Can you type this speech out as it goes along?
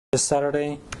this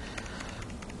Saturday.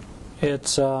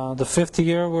 It's the 5th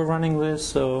year we're running this,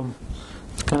 so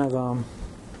it's kind of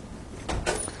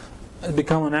it's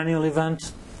become an annual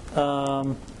event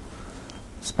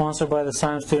sponsored by the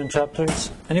Science Student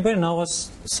Chapters. Anybody know what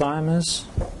SIME is?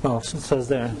 Oh, it says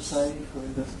there. Society for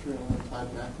Industrial and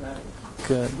Applied Mathematics.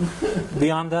 Good.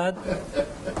 Beyond that?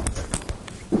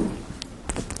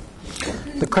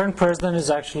 The current president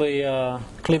is actually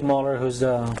Cliff Moeller, who's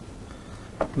the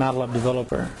MATLAB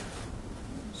developer.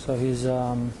 So he's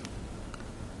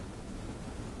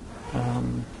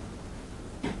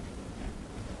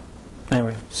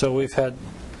anyway. So we've had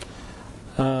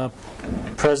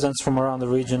presidents from around the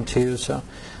region too. So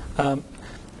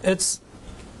it's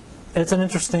an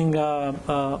interesting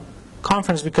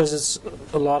conference because it's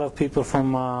a lot of people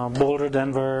from Boulder,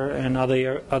 Denver, and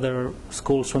other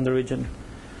schools from the region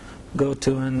go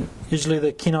to, and usually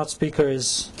the keynote speaker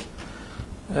is.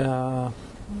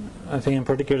 I think in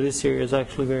particular this year is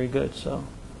actually very good. So,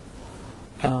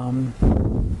 so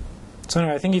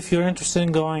anyway, I think if you're interested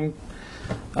in going,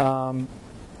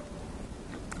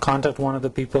 contact one of the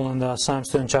people in the Science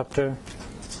Student Chapter.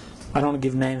 I don't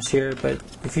give names here, but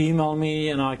if you email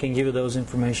me, I can give you those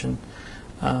information.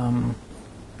 I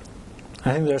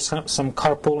think there's some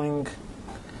carpooling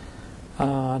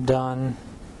done.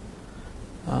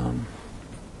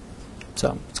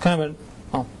 So it's kind of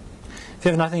if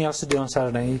you have nothing else to do on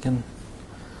Saturday, you can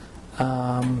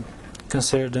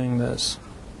consider doing this.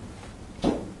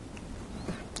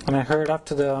 And I heard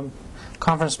after the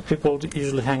conference, people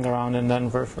usually hang around in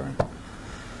Denver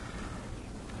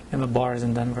in the bars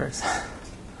in Denver.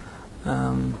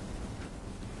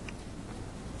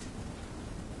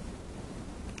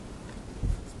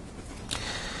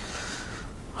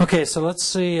 Okay, so let's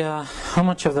see how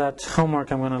much of that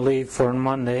homework I'm going to leave for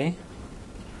Monday.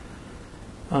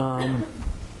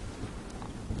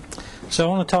 So I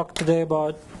want to talk today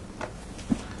about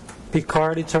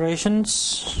Picard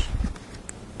iterations.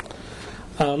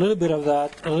 A little bit of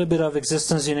that, a little bit of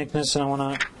existence uniqueness, and I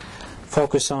want to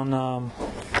focus on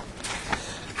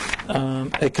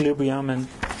equilibrium and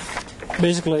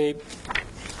basically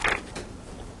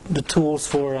the tools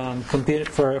for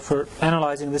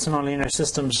analyzing these nonlinear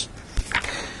systems,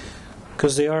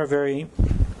 because they are very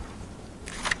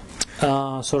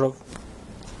sort of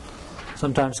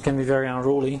sometimes can be very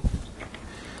unruly.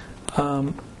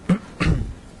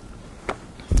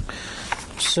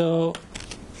 So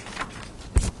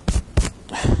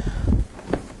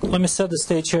let me set the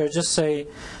stage here. Just say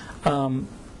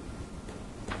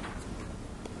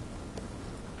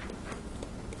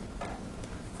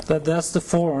that's the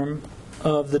form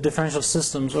of the differential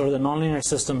systems or the nonlinear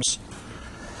systems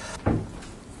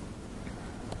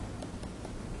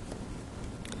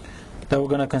that we're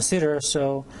going to consider.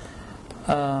 So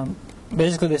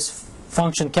basically this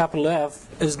function capital F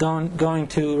is going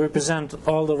to represent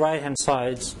all the right hand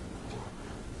sides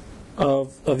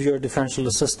of your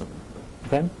differential system.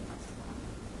 Okay?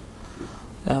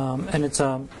 And it's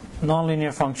a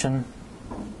nonlinear function.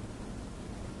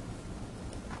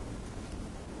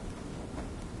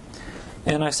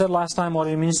 And I said last time what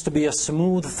it means to be a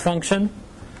smooth function,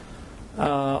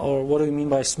 or what do we mean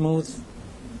by smooth?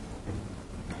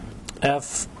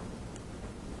 F,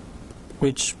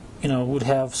 which would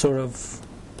have sort of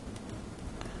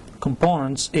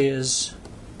components, is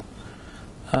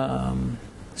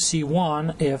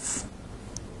C1 if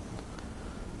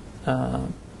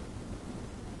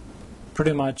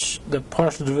pretty much the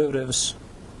partial derivatives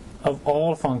of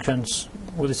all functions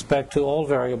with respect to all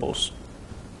variables,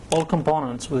 all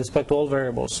components with respect to all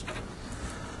variables,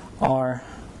 are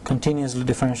continuously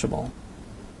differentiable.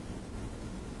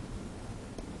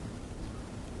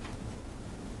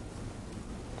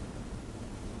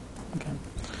 Okay.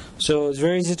 So it's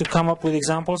very easy to come up with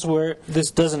examples where this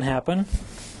doesn't happen,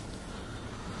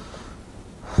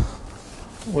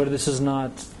 where this is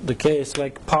not the case,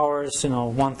 like powers,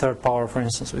 1/3 power, for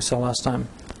instance, we saw last time.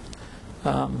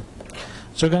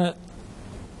 So we're going to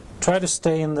try to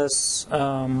stay in this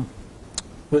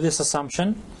with this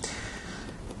assumption.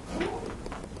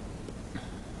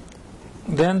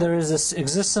 Then there is this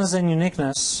existence and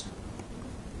uniqueness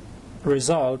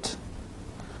result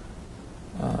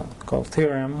called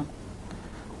theorem,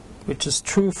 which is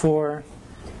true for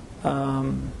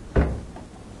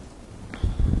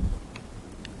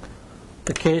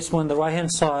the case when the right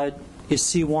hand side is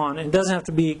C1. It doesn't have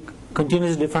to be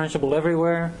continuously differentiable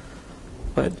everywhere,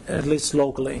 but at least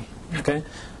locally. Okay,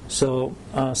 so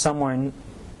somewhere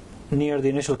near the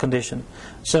initial condition.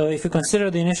 So if you consider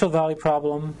the initial value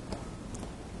problem,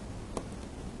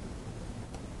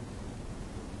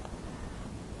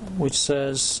 which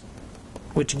says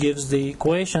which gives the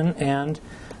equation, and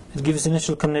it gives the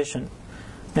initial condition.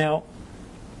 Now,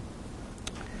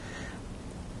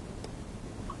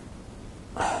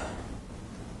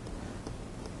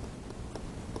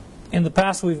 in the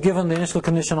past we've given the initial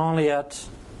condition only at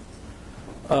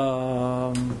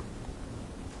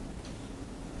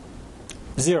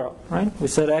 0, right? We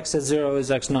said x at 0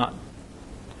 is x naught.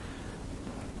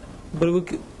 But we,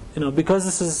 because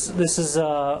this is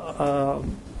a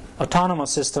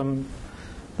autonomous system,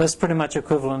 that's pretty much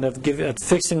equivalent of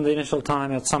fixing the initial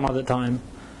time at some other time,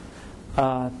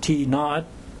 t naught,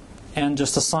 and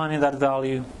just assigning that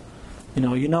value.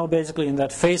 Basically in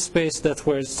that phase space, that's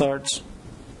where it starts,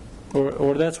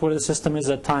 or that's where the system is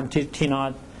at time t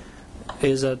naught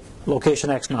is at location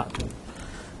x naught.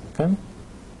 Okay.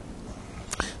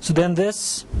 So then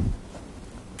this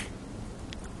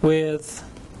with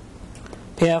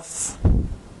f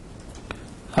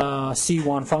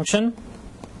c1 function,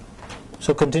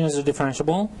 so continuously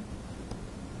differentiable.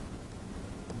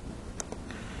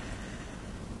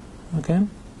 Okay.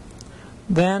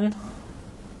 Then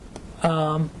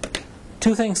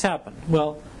two things happen.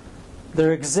 Well,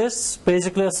 there exists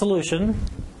basically a solution,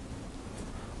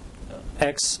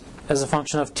 x as a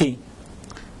function of t.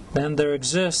 Then there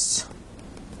exists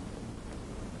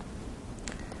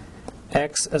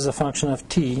x as a function of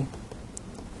t.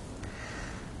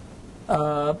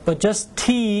 But just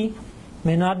t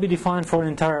may not be defined for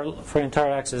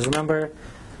entire axis. Remember,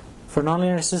 for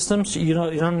nonlinear systems, you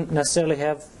don't necessarily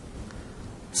have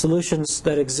solutions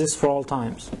that exist for all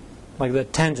times. Like the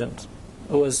tangent,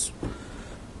 it was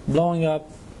blowing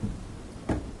up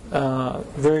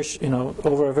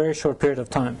over a very short period of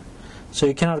time. So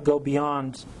you cannot go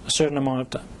beyond a certain amount of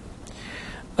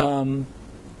time.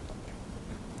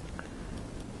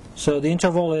 So the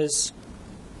interval is,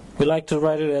 we like to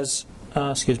write it as,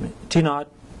 t naught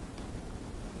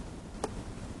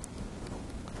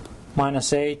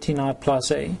minus a, t naught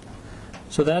plus a.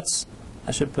 So that's,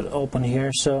 I should put open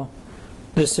here. So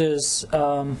this is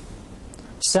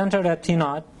centered at t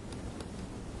naught,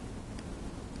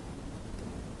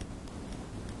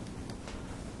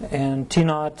 and t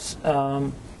naught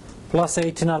plus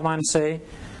a, t naught minus a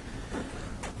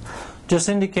just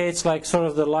indicates like sort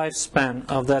of the lifespan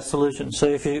of that solution. So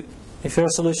if your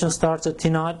solution starts at t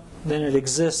naught, then it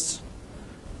exists.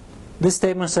 This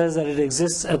statement says that it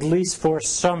exists at least for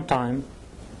some time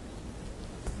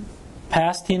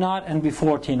past t naught and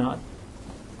before t naught.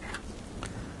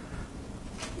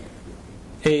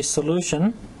 A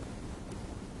solution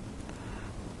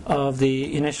of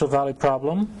the initial value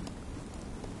problem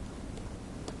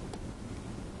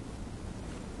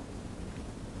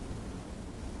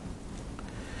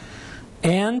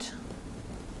and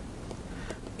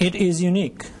it is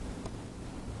unique.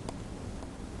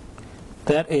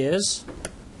 That is,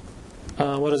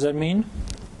 what does that mean?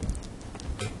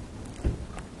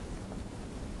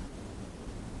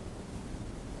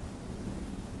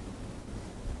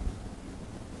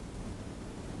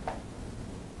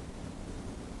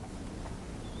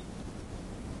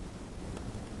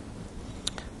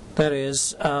 That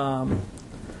is,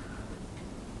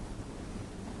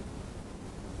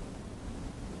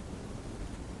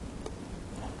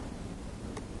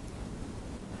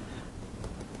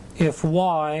 if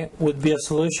y would be a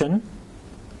solution,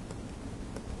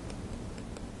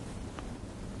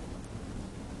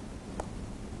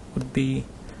 would be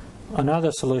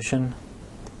another solution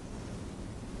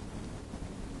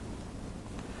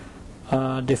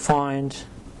defined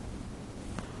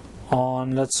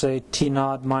on, let's say, t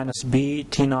naught minus b,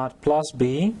 t naught plus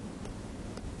b,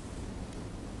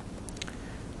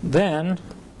 then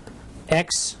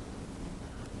x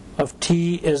of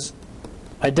t is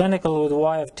identical with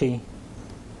y of t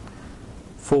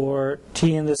for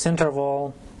t in this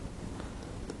interval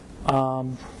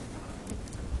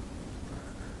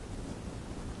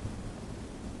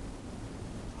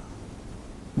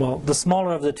well, the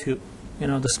smaller of the two,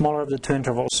 the smaller of the two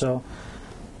intervals. So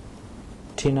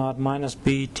t naught minus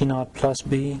b, t naught plus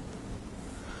b.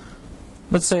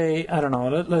 Let's say, I don't know,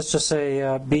 let's just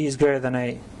say b is greater than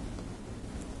a.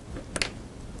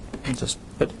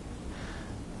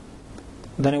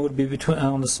 Then it would be between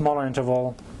on the smaller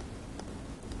interval.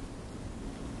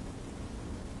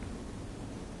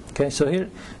 Okay, so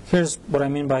here's what I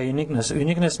mean by uniqueness.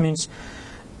 Uniqueness means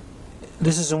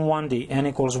this is in 1D, n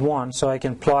equals 1, so I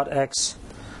can plot x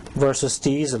versus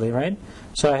t easily, right?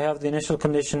 So I have the initial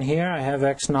condition here, I have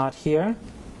x naught here,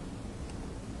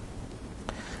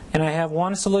 and I have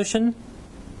one solution.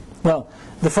 Well,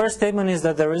 the first statement is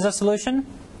that there is a solution.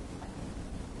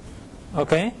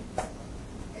 Okay?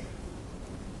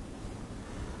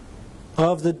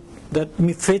 Of that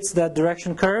fits that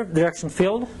direction curve, direction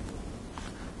field,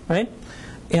 right?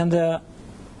 And the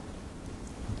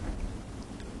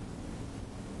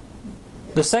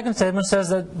second statement says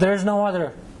that there's no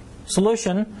other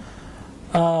solution.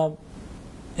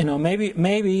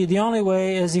 Maybe the only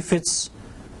way is if it's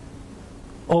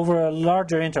over a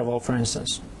larger interval, for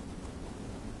instance.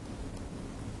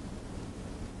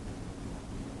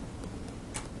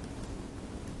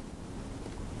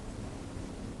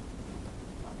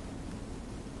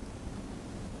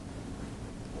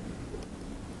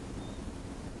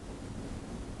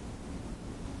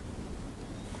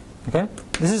 Okay,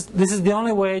 this is the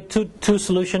only way two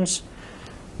solutions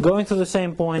going to the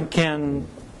same point can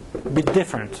be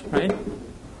different, right?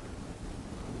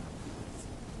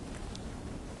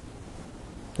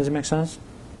 Does it make sense?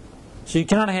 So you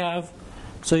cannot have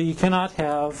so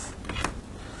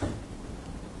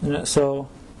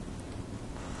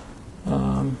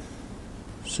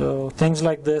things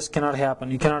like this cannot happen.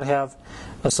 You cannot have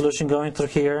a solution going through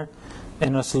here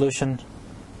and a solution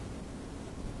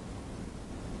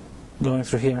going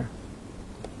through here.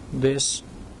 This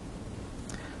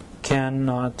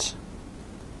cannot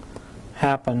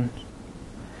happen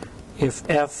if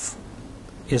f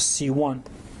is C1.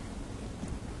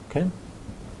 Okay?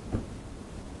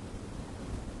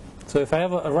 So if I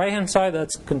have a right-hand side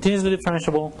that's continuously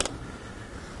differentiable,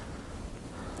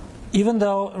 even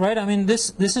though, right, I mean,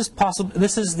 this is possible.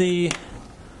 This is the,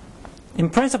 in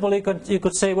principle, you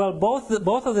could say, well, both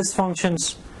of these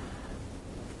functions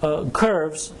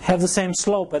curves have the same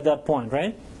slope at that point,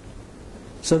 right?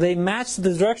 So they match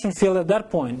the direction field at that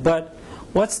point. But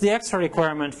what's the extra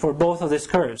requirement for both of these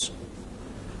curves?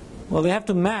 Well, they have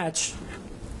to match.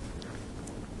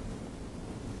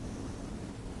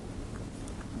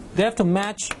 They have to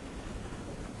match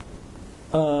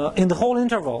in the whole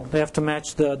interval. They have to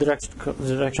match the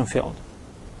direction field.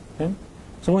 Okay?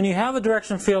 So when you have a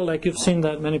direction field, like you've seen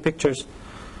that many pictures,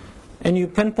 and you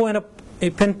pinpoint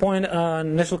an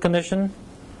initial condition,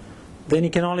 then you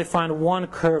can only find one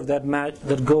curve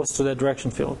that goes to that direction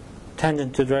field,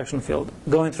 tangent to the direction field,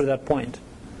 going through that point.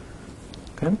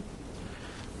 Okay?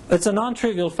 It's a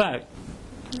non-trivial fact.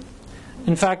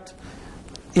 In fact,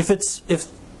 if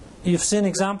you've seen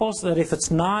examples that if it's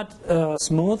not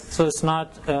smooth, so it's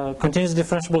not continuously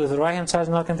differentiable, if the right-hand side is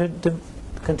not continuously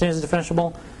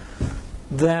differentiable,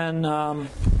 then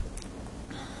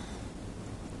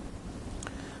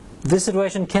this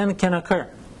situation can occur.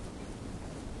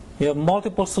 You have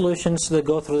multiple solutions that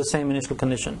go through the same initial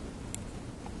condition.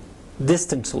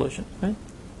 Distinct solution, right?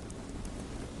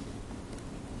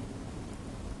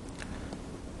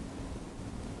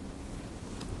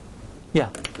 Yeah.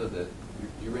 So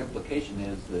your implication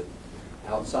is that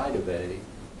outside of A,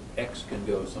 X can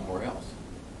go somewhere else.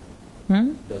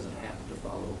 It doesn't have to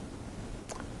follow.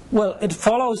 Well, it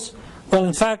follows. Well,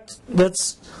 in fact,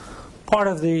 that's part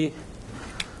of the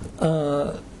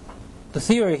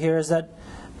theory here is that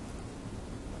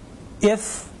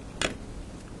if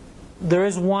there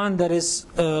is one that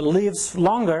lives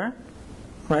longer,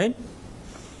 right,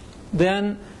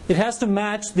 then it has to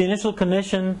match the initial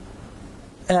condition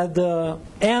at the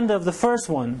end of the first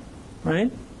one,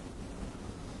 right?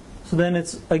 So then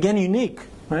it's again unique,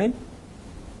 right?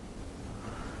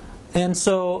 And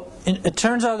so it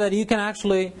turns out that you can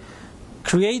actually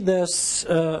create this,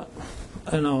 starting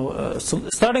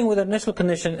with an initial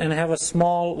condition and have a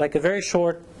small, like a very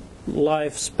short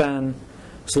lifespan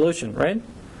solution, right?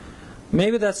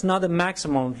 Maybe that's not the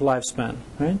maximum lifespan,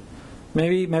 right?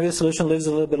 Maybe the solution lives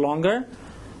a little bit longer,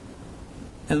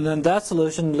 and then that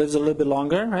solution lives a little bit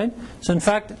longer, right? So in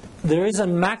fact, there is a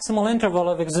maximal interval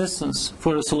of existence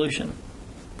for a solution.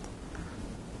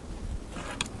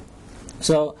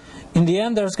 So in the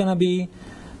end, there's going to be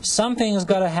something has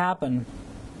got to happen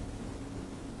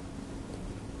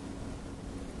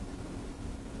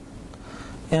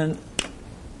and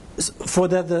for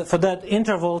that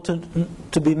interval to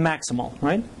be maximal,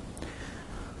 right?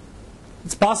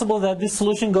 It's possible that this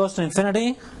solution goes to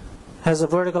infinity, has a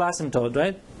vertical asymptote,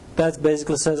 right? That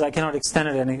basically says I cannot extend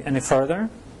it any further,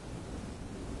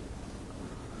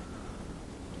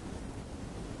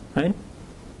 right?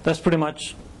 That's pretty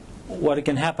much what it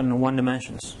can happen in one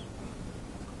dimensions.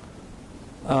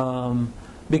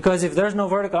 Because if there's no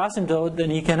vertical asymptote,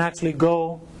 then you can actually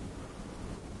go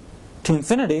to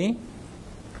infinity,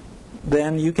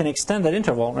 then you can extend that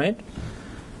interval, right?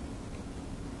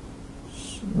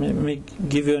 Let me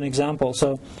give you an example.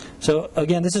 So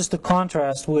again, this is the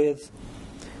contrast with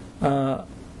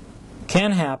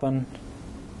can happen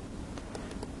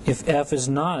if f is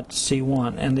not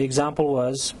C1. And the example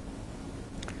was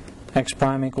x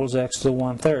prime equals x to the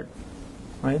 1/3,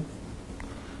 right?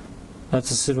 That's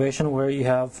a situation where you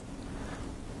have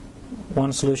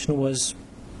one solution was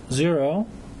 0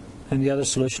 and the other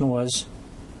solution was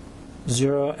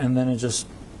 0 and then it just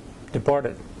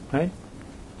departed, right?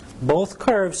 Both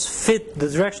curves fit the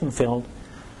direction field.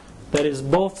 That is,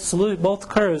 both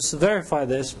curves verify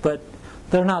this, but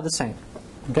they're not the same.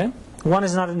 Okay? One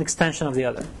is not an extension of the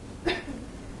other.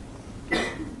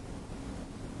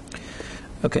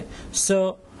 Okay,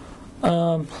 so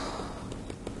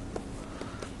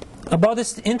about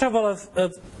this interval of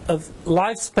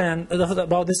lifespan,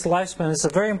 about this lifespan, is a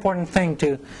very important thing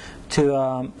to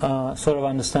sort of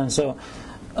understand. So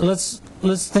let's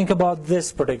think about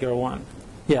this particular one.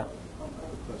 Yeah. I have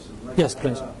a question. Yes,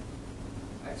 please.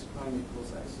 X prime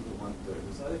equals x to the 1/3.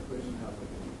 Does that equation have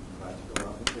like any practical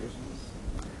applications?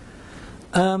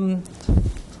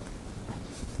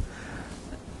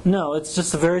 No, it's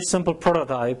just a very simple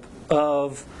prototype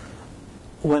of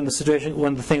when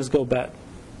the things go bad.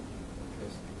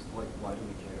 Why do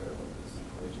we care about this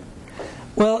equation?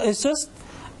 Well, it's just,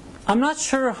 I'm not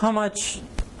sure how much.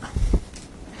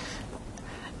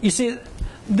 You see,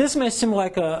 this may seem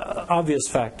like an obvious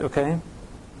fact, okay?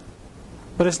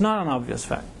 But it's not an obvious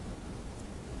fact.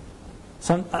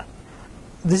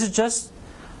 This is just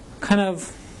kind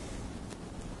of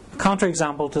a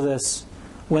counterexample to this.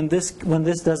 When this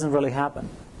doesn't really happen,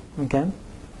 okay?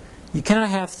 You cannot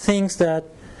have things that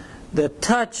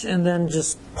touch and then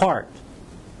just part,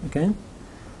 okay?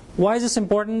 Why is this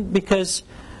important? Because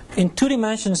in 2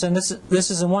 dimensions, and this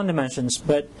is in 1 dimensions,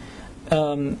 but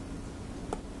in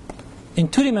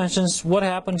 2 dimensions, what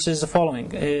happens is the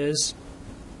following: is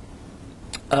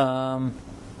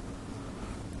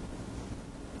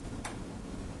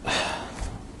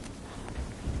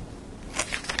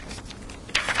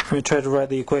let me try to write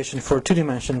the equation for 2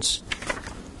 dimensions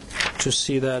to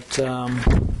see that.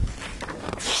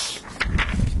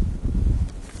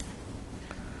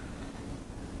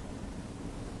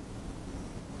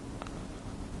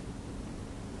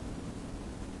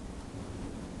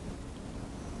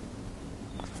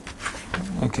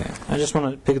 Okay, I just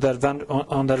want to pick that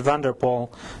on that van der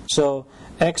Pol. So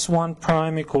x1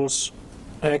 prime equals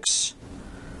x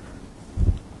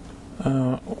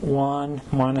 1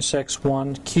 minus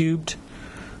x1 cubed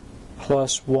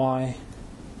plus y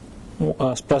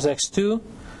plus x2,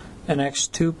 and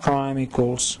x2 prime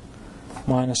equals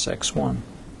minus x1.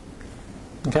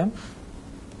 Okay?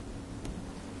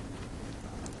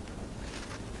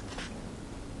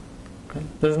 Okay.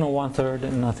 There's no 1/3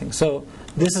 and nothing. So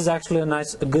this is actually a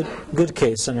good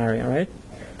case scenario, right?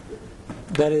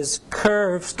 That is,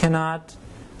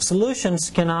 solutions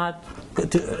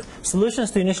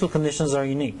to initial conditions are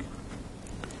unique.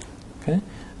 Okay?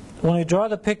 When we draw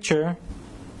the picture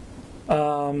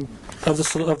of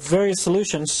various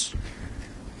solutions,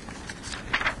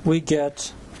 we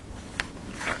get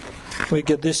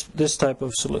this type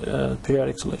of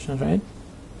periodic solutions, right?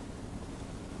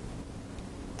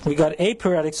 We got a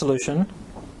periodic solution,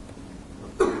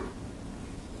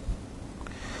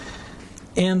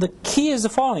 and the key is the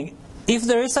following: if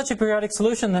there is such a periodic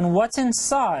solution, then what's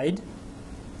inside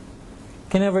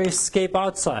can never escape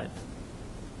outside.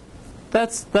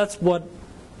 That's what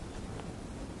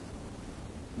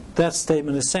that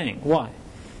statement is saying. Why?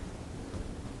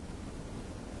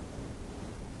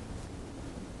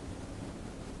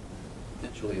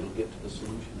 Eventually it'll get to the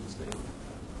solution and stay there.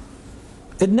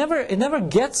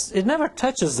 It never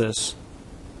touches this.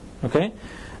 Okay?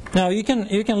 Now you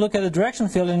can look at the direction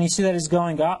field and you see that it's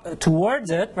going out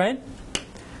towards it, right?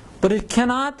 But it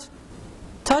cannot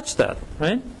touch that,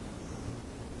 right?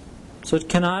 So it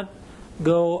cannot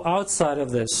go outside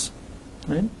of this,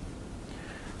 right?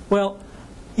 Well,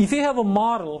 if you have a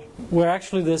model where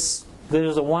actually there's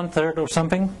a 1/3 or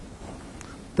something,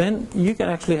 then you can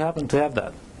actually happen to have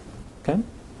that. Okay?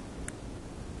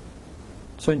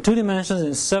 So in 2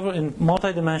 dimensions, in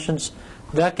multi-dimensions,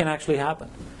 that can actually happen.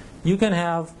 You can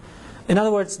have, in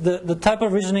other words, the type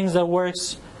of reasonings that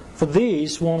works for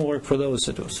these won't work for those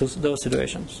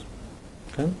situations.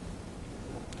 Okay?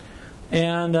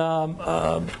 And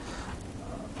I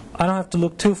don't have to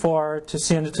look too far to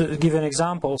give you an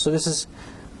example. So this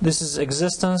is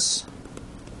existence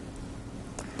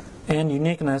and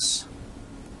uniqueness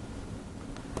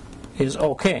is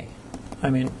okay.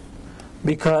 I mean,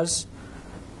 because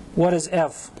what is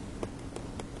F?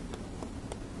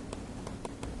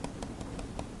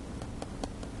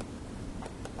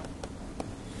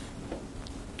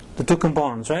 The 2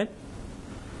 components, right?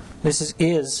 This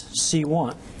is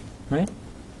C1, right?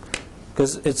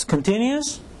 Because it's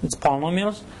continuous, it's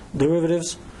polynomials,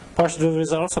 derivatives, partial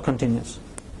derivatives are also continuous.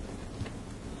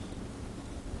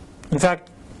 In fact,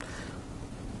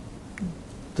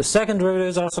 The second derivative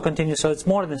is also continuous, so it's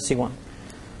more than C1.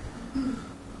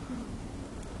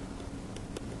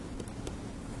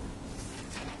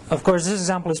 Of course, this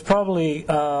example is probably,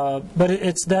 but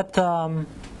it's that that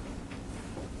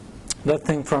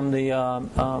thing from the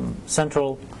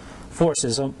central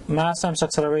forces. So mass times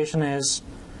acceleration is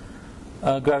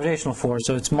gravitational force,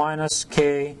 so it's minus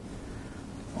k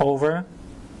over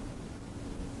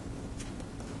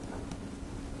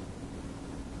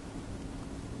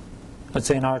let's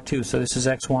say in R2. So this is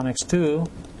x1, x2.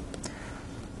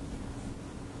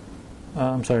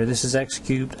 I'm sorry, this is x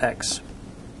cubed x.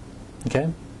 Okay.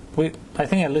 I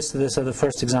think I listed this as the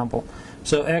first example.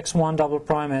 So x1 double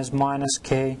prime is minus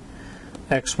k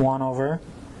x1 over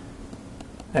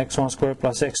x1 squared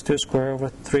plus x2 squared over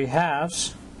 3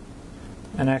 halves.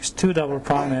 And x2 double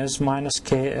prime is minus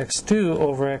k x2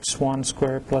 over x1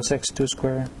 squared plus x2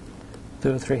 squared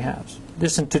to 3 halves.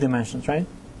 This in 2 dimensions, right?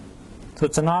 So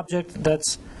it's an object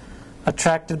that's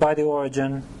attracted by the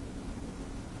origin,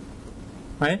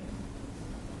 right?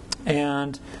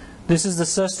 And this is the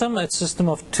system. It's a system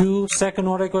of 2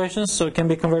 second-order equations, so it can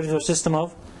be converted to a system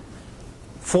of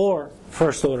 4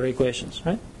 first-order equations,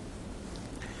 right?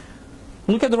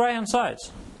 Look at the right-hand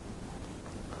sides.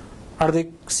 Are they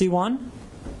C1?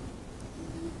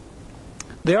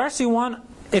 They are C1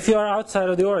 if you are outside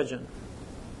of the origin,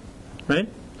 right?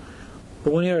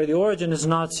 But when you're at the origin, it's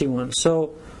not C1.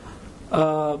 So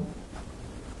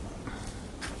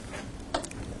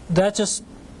that just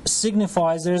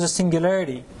signifies there's a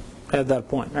singularity at that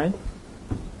point, right?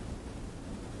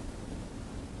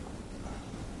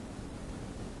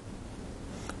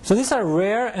 So these are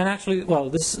rare, and actually, well,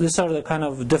 these are the kind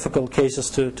of difficult cases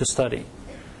to study.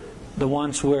 The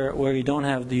ones where you don't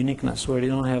have the uniqueness, where you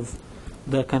don't have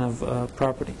that kind of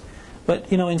property.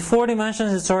 But in 4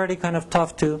 dimensions, it's already kind of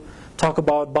tough to talk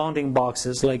about bounding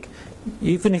boxes. Like,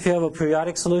 even if you have a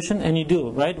periodic solution, and you do,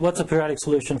 right? What's a periodic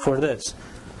solution for this?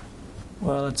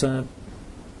 Well, it's a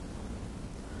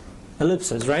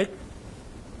ellipses, right?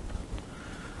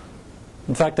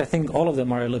 In fact, I think all of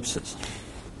them are ellipses.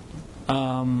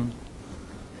 But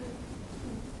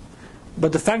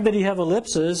the fact that you have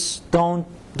ellipses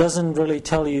doesn't really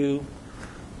tell you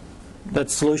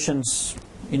that solutions,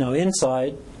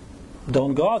 inside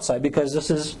don't go outside, because this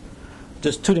is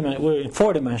just 2 dimensions. We're in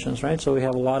 4 dimensions, right? So we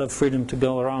have a lot of freedom to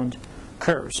go around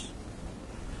curves.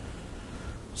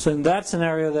 So in that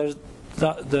scenario, there's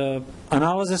the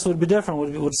analysis would be different.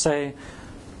 Would say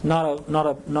not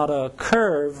a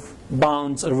curve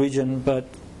bounds a region, but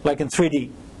like in 3D,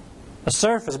 a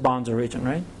surface bounds a region,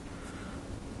 right?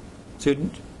 So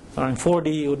or in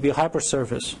 4D, it would be a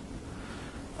hypersurface.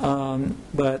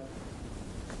 But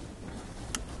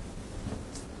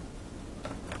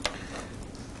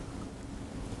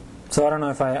so I don't know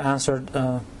if I answered.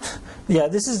 Yeah,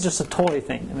 this is just a toy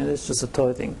thing. I mean, it's just a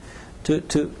toy thing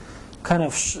to kind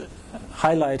of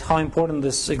highlight how important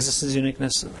this existence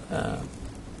uniqueness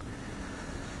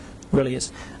really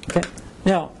is. Okay.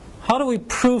 Now, how do we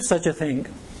prove such a thing?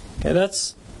 Okay,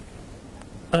 that's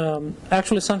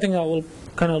actually something I will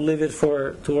kind of leave it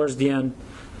for towards the end,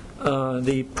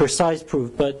 the precise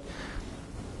proof. But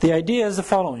the idea is the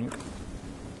following.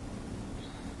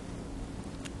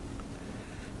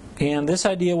 And this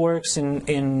idea works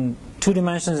in 2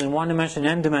 dimensions, in 1 dimension,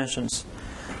 n dimensions.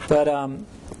 But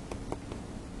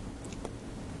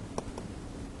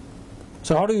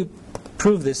so how do you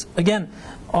prove this? Again,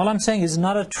 all I'm saying is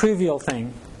not a trivial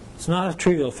thing. It's not a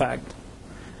trivial fact.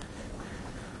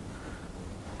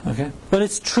 Okay, but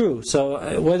it's true.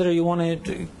 So whether you want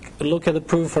to look at the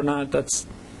proof or not, that's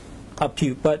up to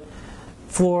you. But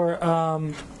for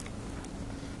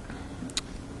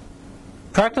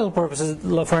practical purposes,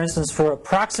 for instance, for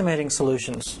approximating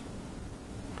solutions,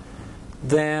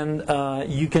 then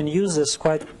you can use this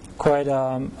quite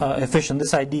efficient.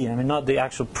 This idea, I mean, not the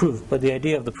actual proof, but the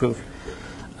idea of the proof.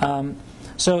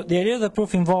 So the idea of the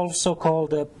proof involves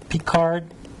so-called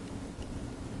Picard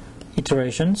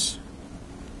iterations.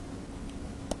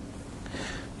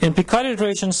 And Picard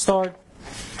iterations start.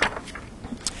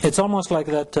 It's almost like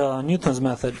that Newton's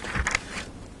method.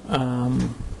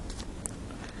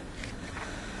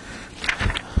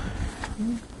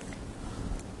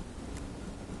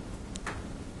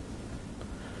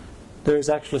 There is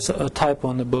actually a typo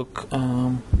in the book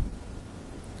on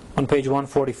page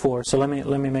 144. So let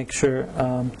me make sure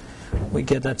we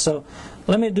get that. So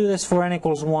let me do this for n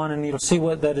equals 1, and you'll see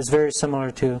what that is very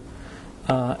similar to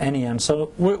NEN.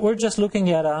 So we're just looking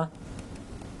at a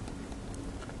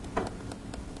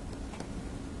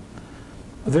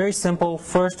very simple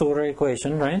first order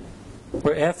equation, right?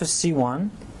 Where f is C1.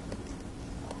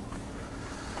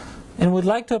 And we'd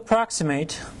like to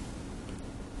approximate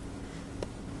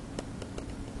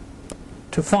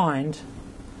to find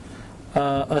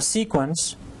a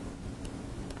sequence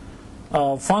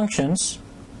of functions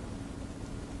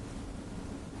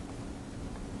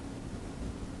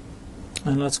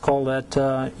and let's call that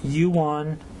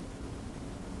u1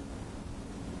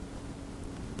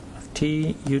 of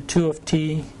t, u2 of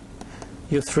t,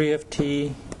 u3 of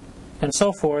t, and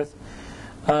so forth,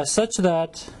 such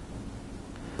that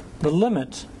the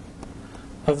limit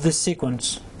of this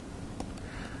sequence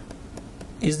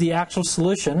is the actual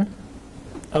solution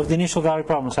of the initial value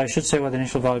problem. So I should say what the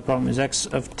initial value problem is. X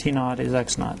of t naught is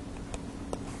x naught.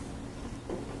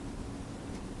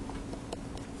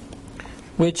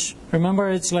 Which, remember,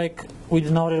 it's like we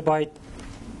denoted by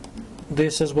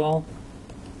this as well.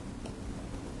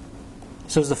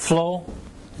 So it's the flow.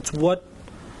 It's what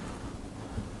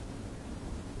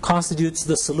constitutes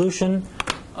the solution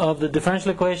of the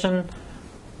differential equation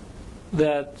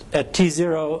that at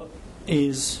t0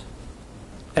 is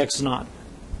x naught.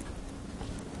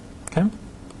 Okay?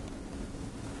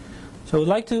 So we'd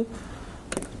like to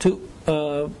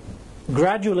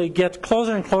gradually get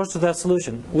closer and closer to that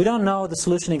solution. We don't know the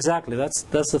solution exactly. That's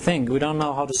the thing. We don't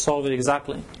know how to solve it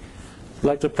exactly. We'd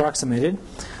like to approximate it.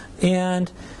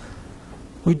 And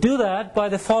we do that by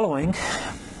the following.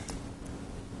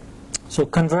 So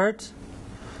convert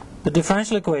the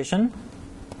differential equation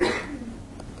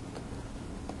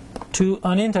to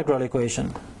an integral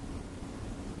equation.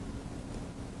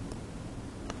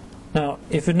 Now,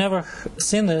 if you've never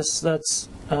seen this, that's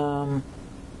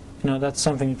that's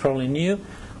something you probably knew,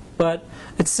 but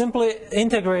it's simply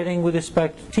integrating with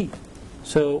respect to t.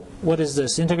 So what is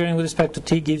this? Integrating with respect to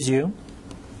t gives you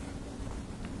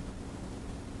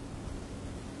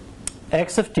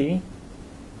x of t,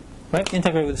 right?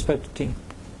 Integrate with respect to t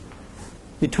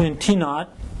between t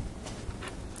naught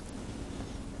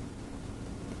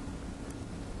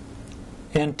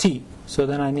and t. So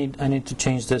then I need to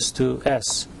change this to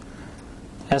s.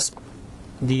 S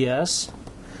ds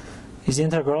is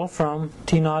integral from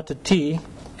t naught to t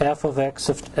f of x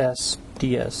of s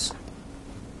ds.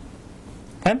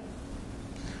 Okay?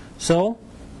 So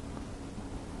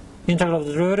integral of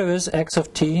the derivative is x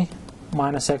of t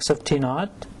minus x of t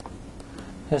naught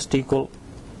has to equal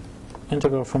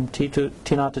integral from t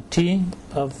naught to t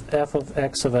of f of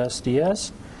x of s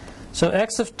ds. So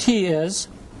x of t is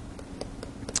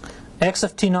x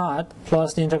of t naught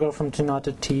plus the integral from t naught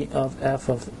to t of f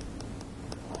of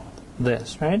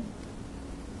this, right?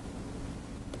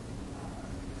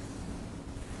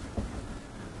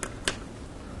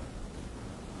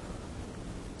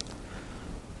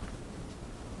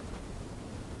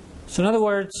 So in other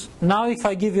words, now if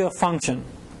I give you a function,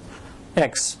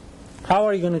 x, how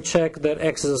are you going to check that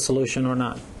x is a solution or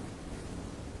not?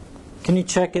 Can you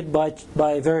check it by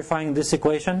verifying this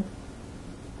equation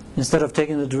instead of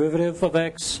taking the derivative of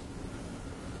x?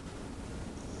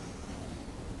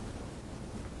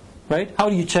 Right? How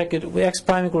do you check it? X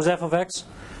prime equals f of x?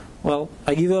 Well,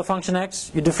 I give you a function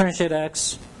x, you differentiate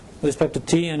x with respect to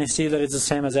t, and you see that it's the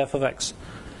same as f of x.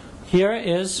 Here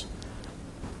is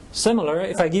similar.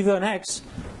 If I give you an x,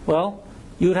 well,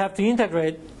 you would have to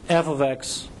integrate f of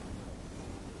x,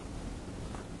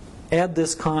 add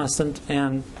this constant,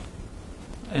 and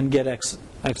get x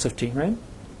of t, right?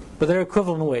 But they're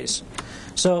equivalent ways.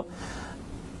 So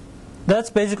that's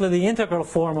basically the integral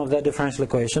form of that differential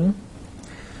equation.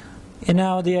 And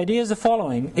now the idea is the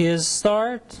following: is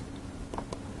start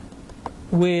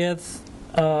with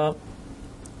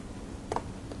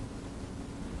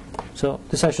so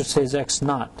this I should say is x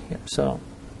naught here. So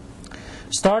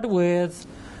start with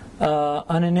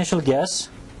an initial guess.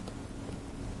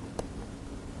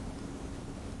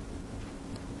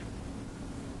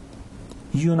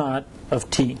 U naught of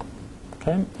t.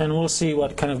 Okay, and we'll see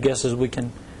what kind of guesses we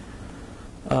can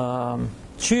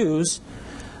choose.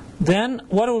 Then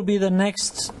what will be the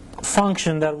next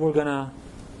function that we're going to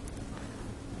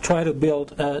try to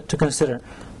build to consider?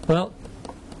 Well,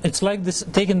 it's like this,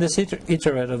 taking this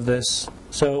iterate of this.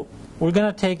 So we're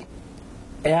going to take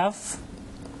f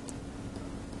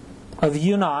of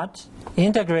u naught,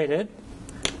 integrate it,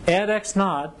 add x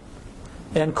naught,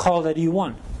 and call that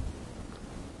u1.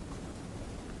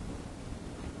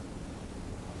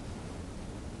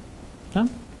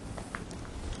 Okay?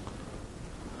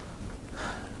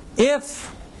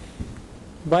 If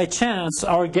by chance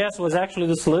our guess was actually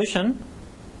the solution,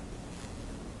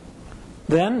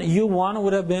 then u1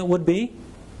 would be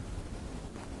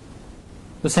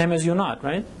the same as u0,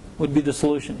 right? Would be the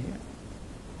solution here.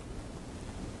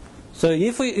 So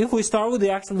if we start with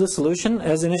the solution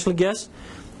as initial guess,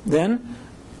 then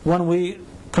when we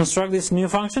construct this new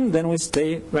function, then we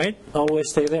stay, right?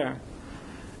 Always stay there.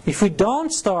 if we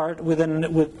don't start with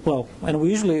well, and we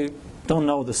usually don't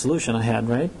know the solution ahead,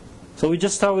 right? So we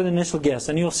just start with an initial guess,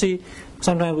 and you'll see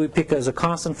sometimes we pick as a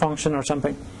constant function or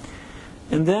something,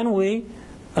 and then we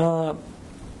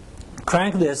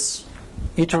crank this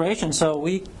iteration. So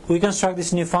we construct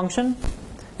this new function,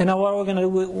 and now what are we going to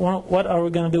do? What are we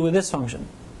going to do with this function?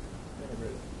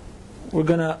 We're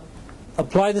going to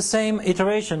apply the same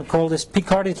iteration called this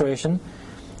Picard iteration.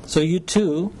 So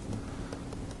U2,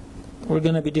 we're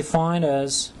going to be defined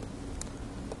as,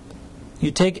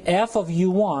 you take f of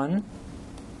U1,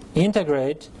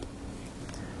 integrate,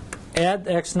 add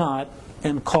x naught,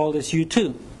 and call this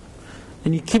U2.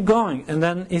 And you keep going. And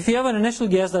then if you have an initial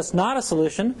guess that's not a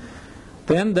solution,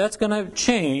 then that's going to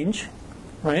change,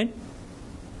 right?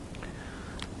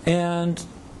 And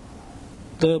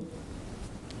the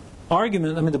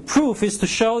argument, the proof is to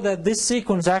show that this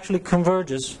sequence actually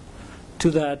converges to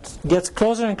that, gets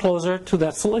closer and closer to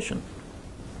that solution.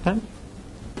 Okay?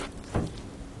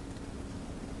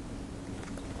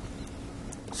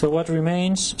 So what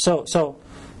remains? So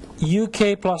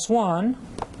UK plus 1,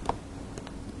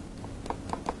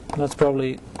 that's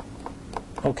probably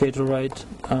okay to write.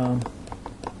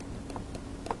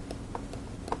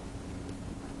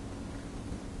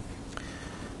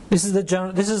 This is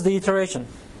the iteration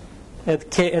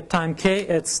at time k,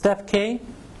 at step k.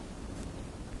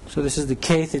 So this is the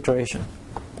kth iteration.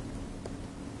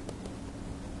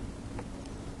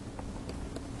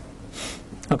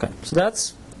 Okay, so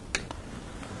that's,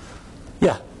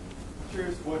 yeah.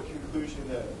 Curious what conclusion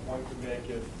that one could make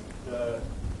if the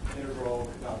integral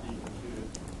could not be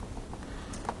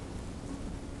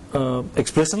computed.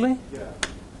 Explicitly? Yeah.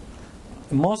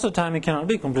 Most of the time it cannot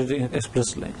be completed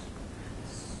explicitly.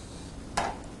 So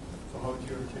how would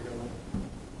you articulate?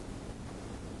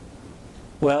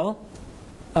 Well,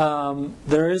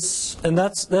 there is, and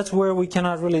that's where we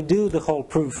cannot really do the whole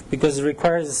proof, because it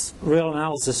requires real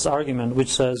analysis argument,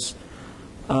 which says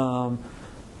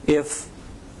if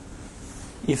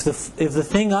the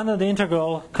thing under the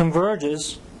integral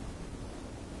converges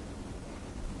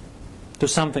to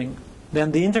something,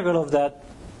 then the integral of that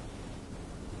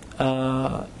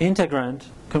integrand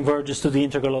converges to the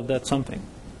integral of that something.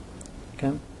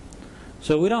 Okay,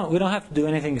 so we don't have to do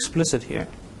anything explicit here.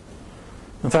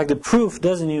 In fact, the proof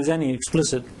doesn't use any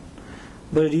explicit,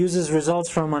 but it uses results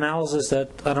from analysis that,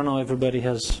 I don't know, everybody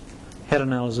has head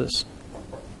analysis.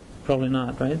 Probably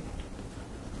not, right?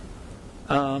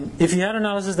 If you had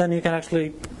analysis, then you can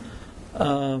actually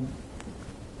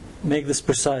make this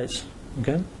precise.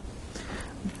 Okay.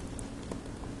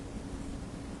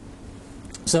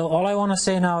 So all I want to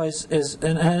say now is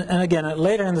and again,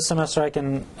 later in the semester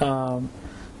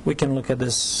we can look at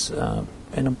this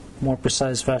in a more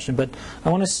precise fashion. But I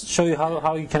want to show you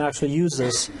how you can actually use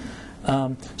this.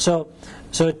 So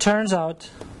it turns out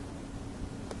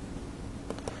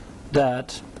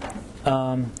that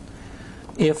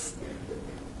if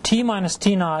t minus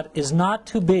t naught is not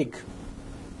too big,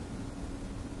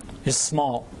 is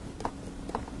small,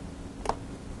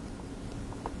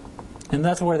 and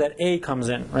that's where that a comes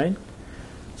in, right?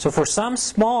 So for some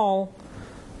small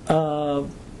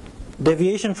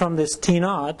deviation from this t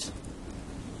naught,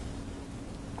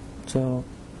 so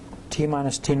t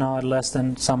minus t naught less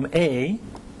than some a,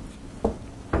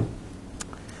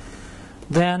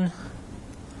 then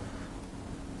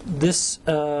this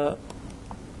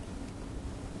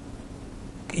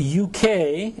uk,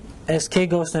 as k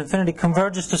goes to infinity,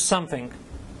 converges to something,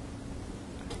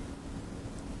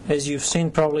 as you've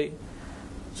seen probably.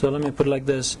 So let me put it like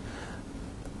this: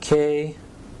 k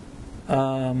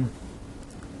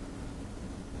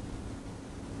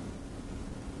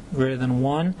greater than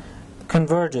 1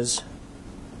 converges,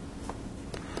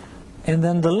 and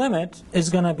then the limit is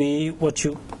going to be what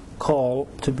you call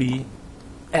to be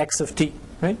x of t,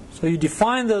 right? So you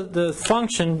define the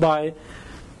function by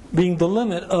being the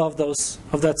limit of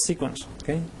that sequence.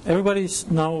 Okay, everybody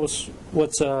knows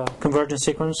what's a convergent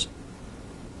sequence.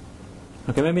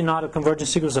 Okay, maybe not a convergent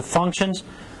sequence of functions,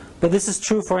 but this is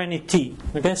true for any t.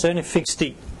 Okay, so any fixed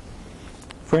t.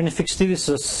 For any fixed t, this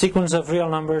is a sequence of real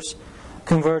numbers,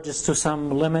 converges to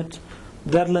some limit.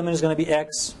 That limit is going to be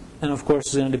x, and of course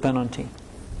it's going to depend on t.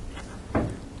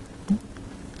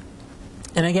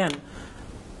 And again,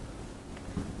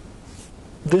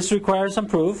 this requires some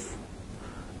proof,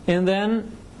 and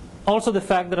then also the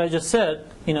fact that I just said,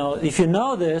 if you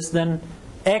know this, then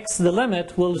x, the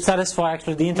limit, will satisfy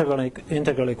actually the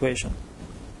integral equation.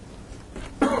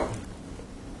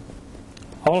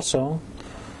 Also,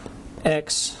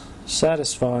 x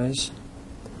satisfies.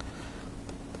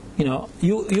 You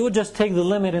would just take the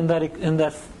limit in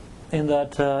that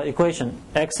equation?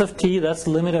 X of t, that's the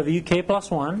limit of uk plus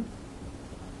 1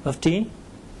 of t,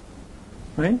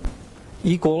 right?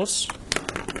 Equals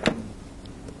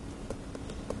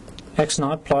x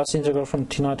naught plus integral from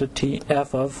t naught to t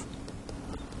f of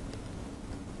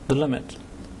the limit.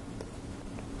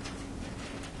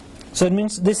 So it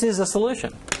means this is a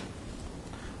solution.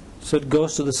 So it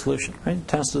goes to the solution, right? It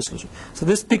tends to the solution. So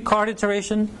this Picard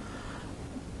iteration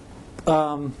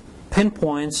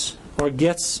pinpoints or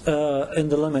gets in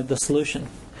the limit the solution,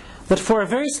 but for a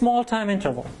very small time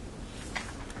interval.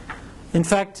 In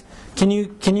fact, can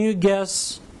you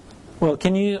guess? Well,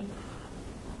 can you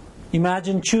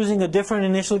imagine choosing a different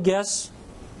initial guess,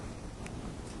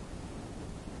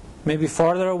 maybe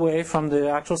farther away from the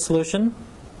actual solution?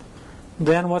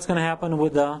 Then what's going to happen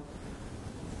with the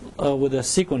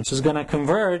sequence? It's going to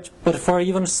converge, but for an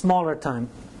even smaller time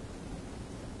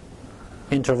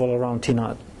interval around t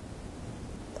naught,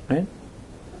 right?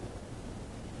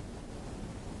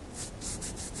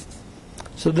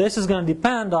 So this is going to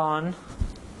depend on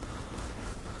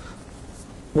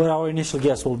what our initial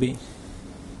guess will be.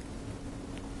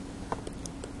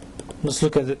 Let's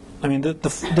look at it. I mean,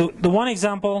 the one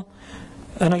example,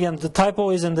 and again, the typo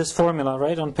is in this formula,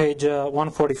 right, on page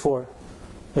 144.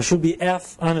 There should be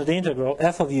f under the integral,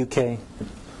 f of uk.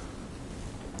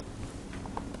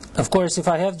 Of course, if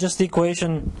I have just the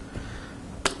equation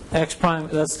x prime,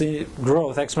 that's the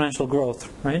growth, exponential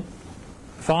growth, right?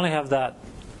 If I only have that,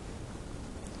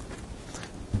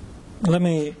 let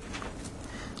me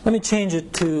change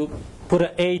it to put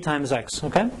a times x,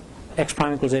 okay? X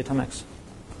prime equals a times x.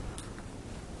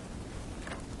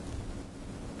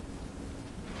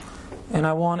 And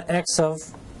I want x of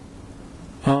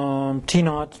t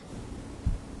naught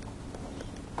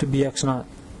to be x naught.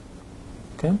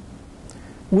 Okay?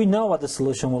 We know what the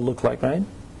solution will look like, right?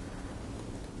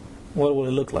 What will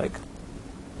it look like?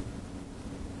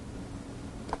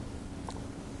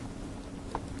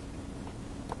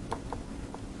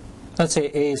 Let's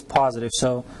say a is positive,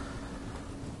 so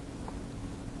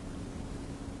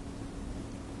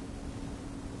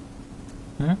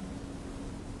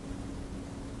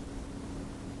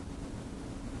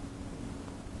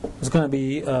it's going to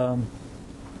be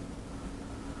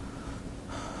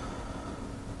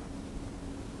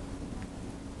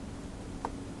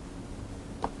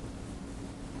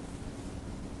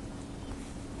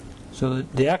so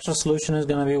the actual solution is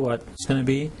going to be what? It's going to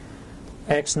be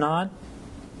x naught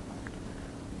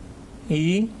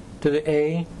e to the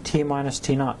a t minus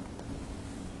t naught.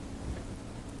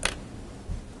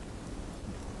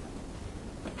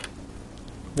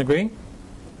 Agree?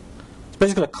 It's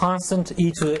basically a constant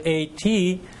e to the a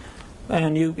t,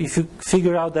 and if you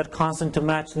figure out that constant to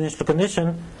match the initial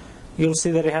condition, you'll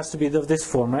see that it has to be of this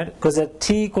form, right? Because at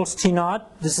t equals t naught,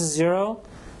 this is 0,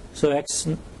 so x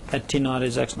at t naught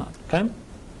is x naught. Okay?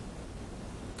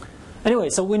 Anyway,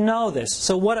 so we know this.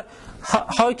 So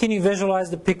how can you visualize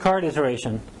the Picard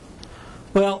iteration?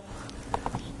 Well,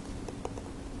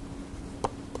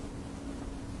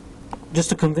 just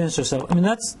to convince yourself. I mean,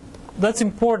 that's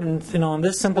important, in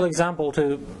this simple example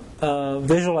to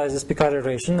visualize this Picard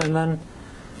iteration, and then,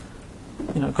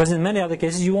 because in many other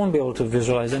cases you won't be able to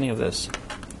visualize any of this.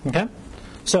 Okay?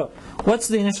 So, what's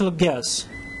the initial guess?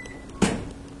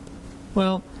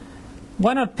 Well,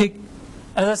 why not pick,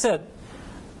 as I said,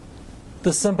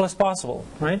 the simplest possible,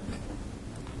 right?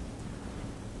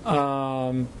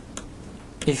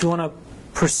 If you want to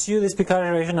pursue this Picard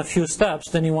iteration a few steps,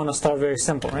 then you want to start very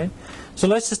simple, right? So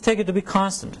let's just take it to be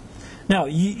constant. Now,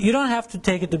 you don't have to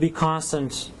take it to be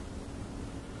constant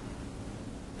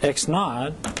x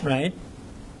naught, right?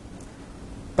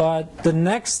 But the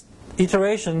next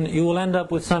iteration, you will end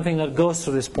up with something that goes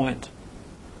to this point.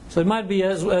 So it might be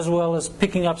as well as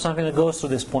picking up something that goes to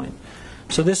this point.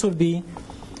 So this would be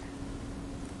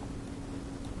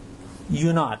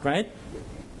u naught, right?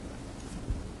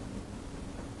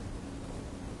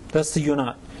 That's the u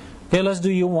naught. Okay, let's do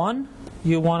u1.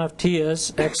 u1 of t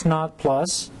is x naught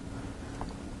plus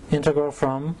integral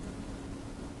from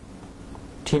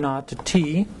t naught to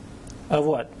t of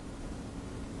what?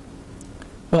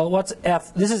 Well, what's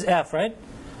f? This is f, right?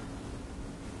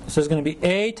 So it's going to be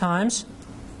a times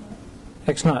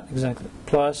x naught, exactly,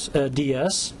 plus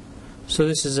ds. So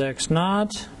this is x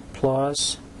naught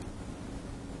plus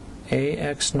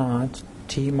ax naught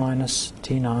t minus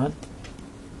t naught.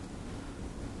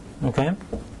 Okay?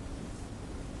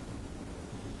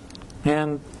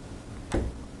 And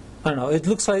I don't know, it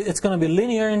looks like it's going to be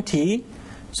linear in t.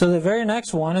 So the very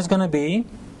next one is going to be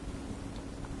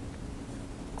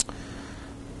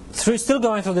still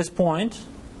going through this point,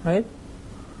 right?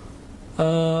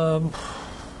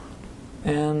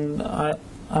 And I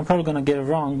I'm probably going to get it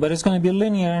wrong, but it's going to be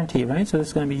linear in t, right? So this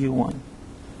is going to be u1.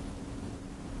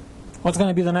 What's going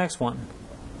to be the next one?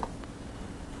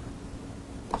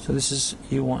 So this is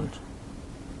u1.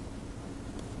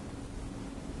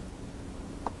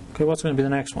 Okay, what's going to be the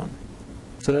next one?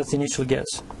 So that's the initial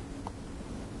guess.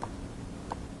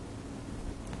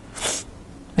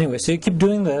 Anyway, so you keep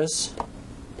doing this.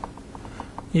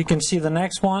 You can see the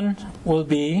next one will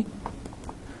be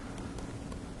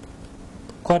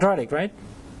quadratic, right?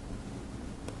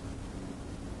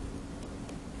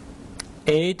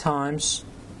 A times,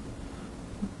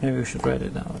 maybe we should write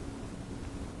it down.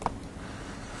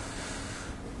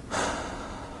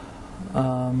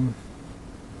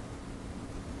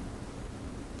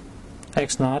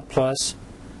 X naught plus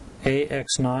a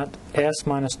x naught s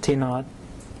minus t naught.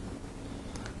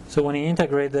 So when you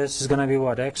integrate this, it's going to be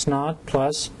what? X naught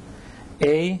plus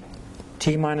a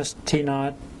t minus t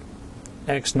naught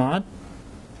x naught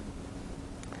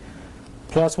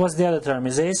plus what's the other term?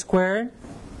 Is a squared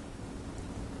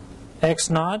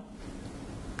x naught,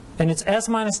 and it's s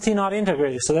minus t naught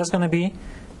integrated, so that's going to be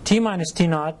t minus t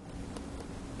naught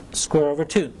square over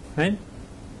 2, right?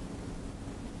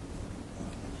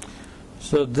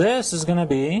 So this is going to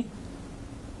be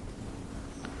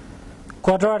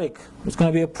quadratic. It's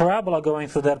going to be a parabola going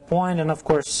through that point, and of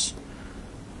course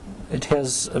it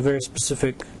has a very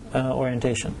specific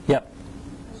orientation. Yep.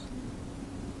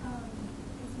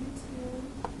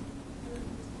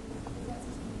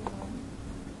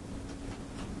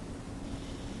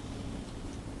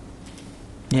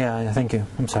 Yeah, thank you.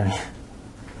 I'm sorry.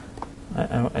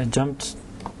 I jumped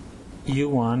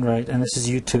u1, right, and this is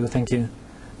u2. Thank you.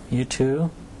 u2.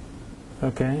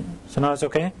 Okay. So now it's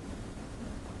okay?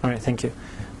 All right, thank you.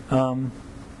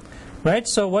 Right,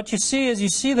 so what you see is you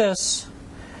see this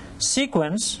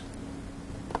sequence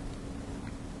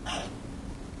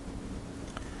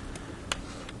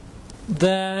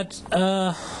that,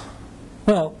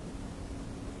 well,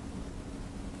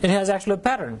 it has actually a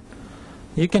pattern.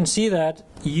 You can see that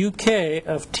uk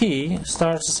of t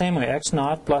starts the same way, x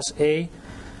naught plus a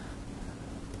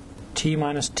t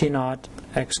minus t naught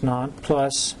x naught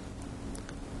plus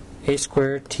a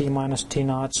squared t minus t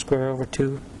naught square over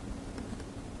 2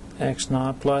 x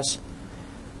naught plus,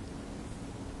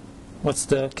 what's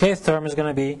the kth term is going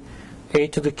to be a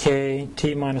to the k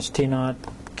t minus t naught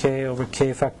k over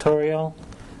k factorial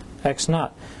x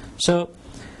naught. So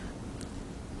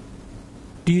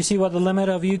do you see what the limit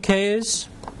of uk is?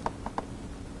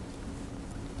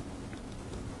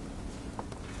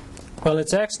 Well,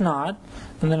 it's x naught,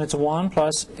 and then it's 1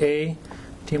 plus a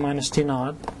t minus t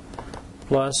naught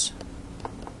plus,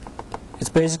 it's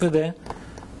basically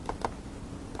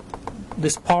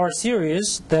this power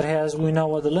series that has, we know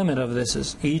what the limit of this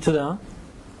is, e to the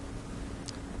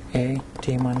a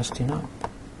t minus t naught.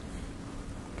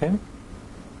 Okay?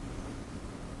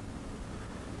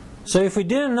 So if we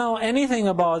didn't know anything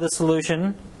about the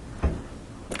solution,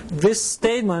 this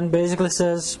statement basically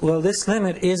says, well, this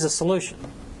limit is a solution.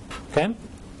 Okay?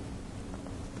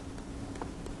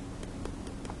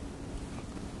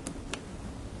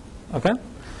 Okay?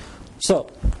 So,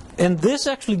 and this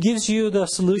actually gives you the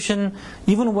solution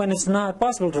even when it's not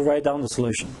possible to write down the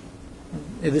solution.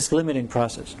 This limiting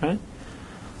process, right?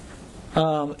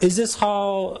 Is this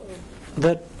how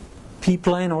that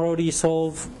p-plane or ODE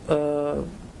solve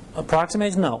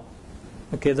approximates? No.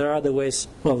 Okay, there are other ways,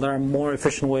 well, there are more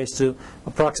efficient ways to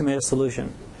approximate a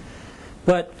solution.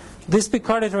 But this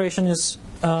Picard iteration is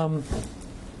kind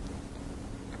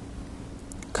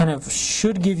of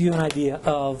should give you an idea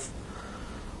of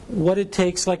what it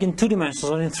takes, like in 2 dimensions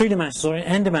or in 3 dimensions or in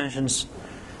n dimensions,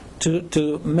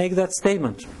 to make that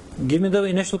statement. Give me the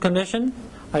initial condition.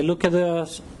 I look at the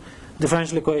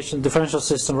differential equation, differential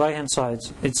system, right-hand side.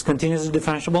 It's continuously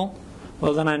differentiable.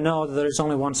 Well, then I know that there is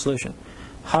only one solution.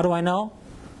 How do I know?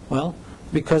 Well,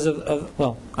 because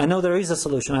well, I know there is a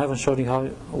solution. I haven't showed you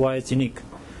why it's unique.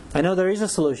 I know there is a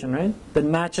solution, right, that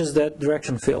matches that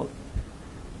direction field.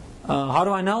 How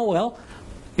do I know? Well,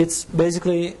 it's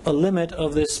basically a limit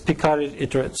of this Picard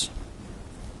iterates.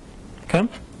 Okay?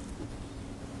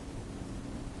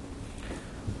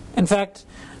 In fact,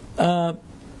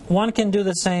 one can do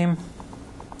the same,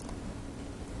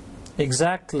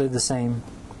 exactly the same.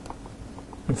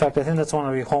 In fact, I think that's one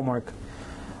of your homework.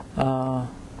 To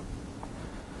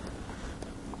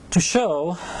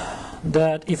show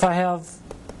that if I have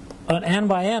an n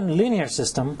by n linear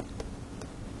system,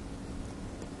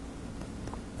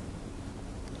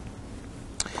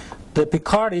 the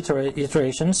Picard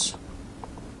iterations,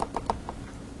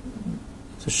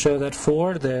 to show that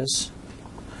for this,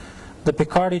 the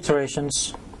Picard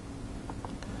iterations,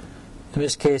 in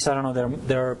this case, I don't know,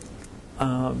 they're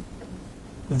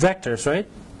vectors, right?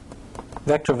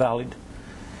 Vector valued.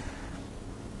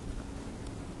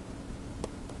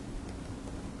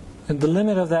 And the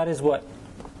limit of that is what?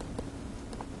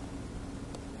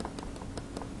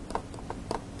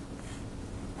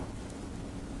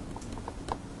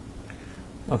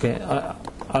 Okay,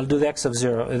 I'll do the x of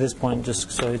 0 at this point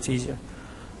just so it's easier.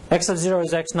 X of 0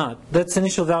 is x naught. That's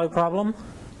initial value problem.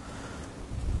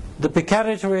 The Picard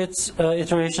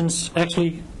iterations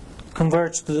actually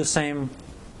converge to the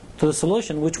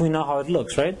solution, which we know how it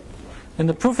looks, right? And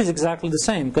the proof is exactly the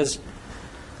same, because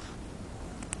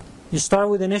you start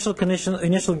with initial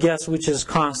guess, which is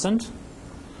constant,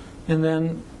 and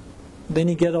then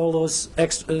you get all those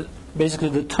basically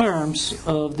the terms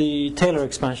of the Taylor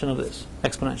expansion of this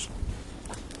exponential.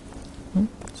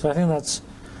 So I think that's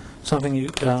something you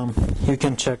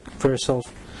can check for yourself.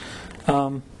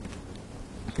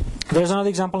 There's another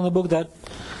example in the book that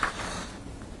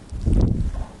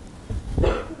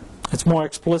it's more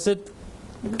explicit.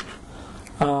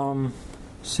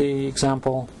 See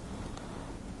example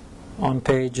on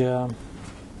page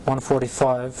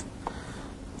 145,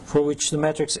 for which the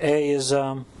matrix A has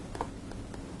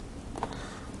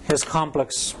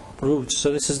complex roots.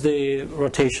 So this is the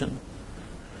rotation.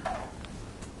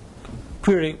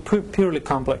 Purely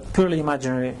complex, purely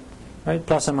imaginary, right?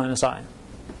 Plus and minus I.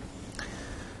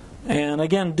 And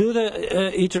again, do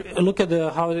look at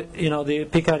how the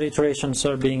Picard iterations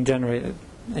are being generated,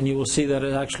 and you will see that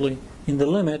it actually, in the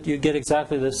limit, you get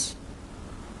exactly the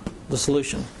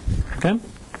solution. Okay.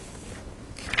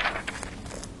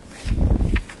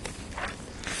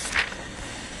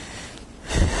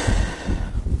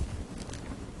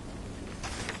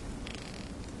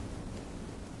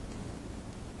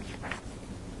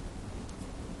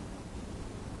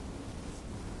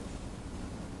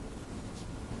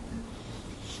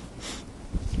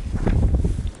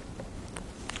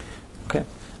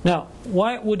 Now,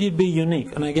 why would it be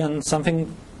unique? And again,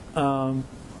 something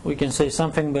we can say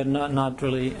something, but not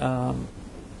really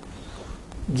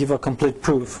give a complete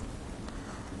proof.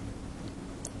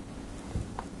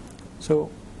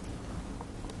 So,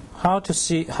 how to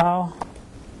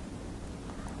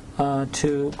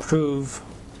prove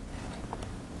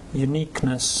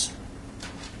uniqueness?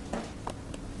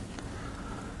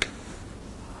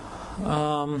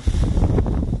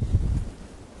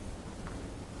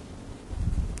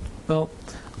 Well,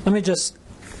 let me just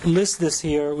list this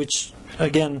here, which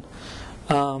again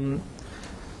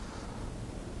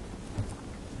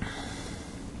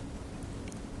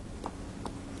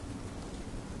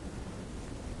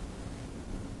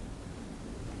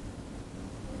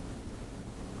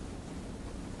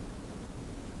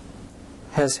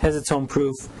has its own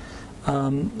proof.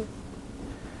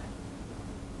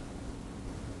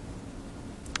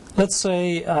 Let's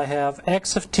say I have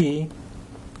x of t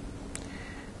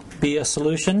be a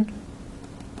solution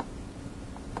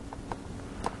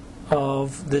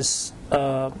of this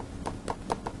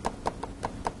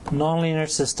nonlinear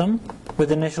system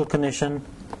with initial condition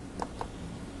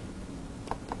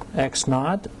x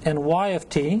naught, and y of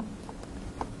t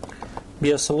be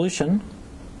a solution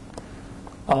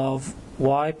of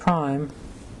y prime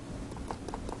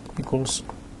equals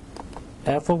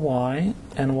f of y,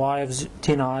 and y of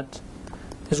t naught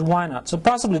is y naught. So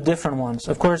possibly different ones.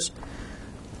 Of course,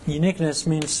 uniqueness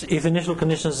means if initial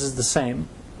conditions is the same,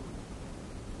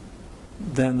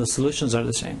 then the solutions are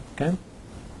the same. Okay.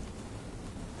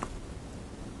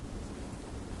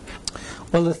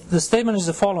 Well, the statement is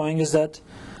the following: is that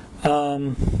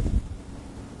there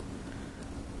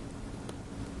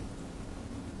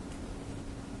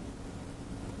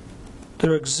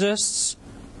exists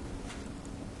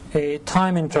a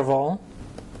time interval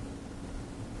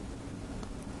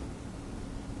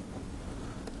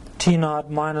t naught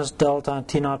minus delta,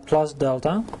 t naught plus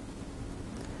delta,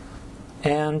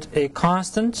 and a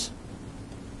constant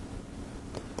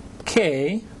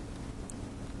k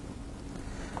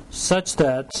such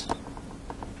that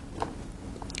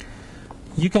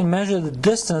you can measure the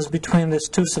distance between these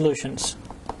two solutions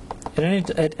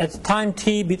at time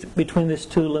t between these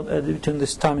between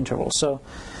this time interval. So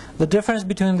the difference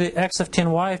between the x of t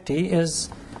and y of t is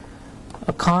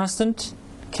a constant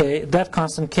k. That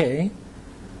constant k,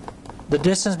 the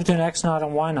distance between x naught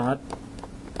and y naught,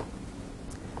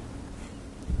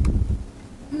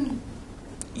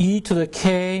 e to the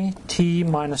k t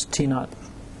minus t naught,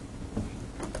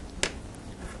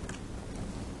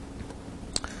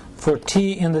 for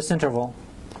t in this interval.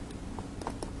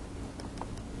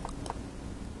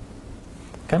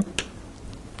 Okay?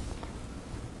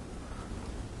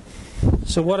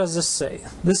 So what does this say?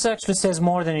 This actually says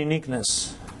more than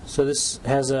uniqueness. So this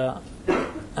has a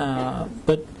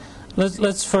But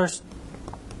let's first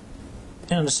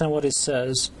understand what it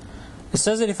says. It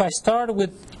says that if I start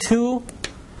with two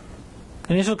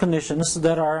initial conditions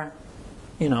that are,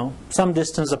 some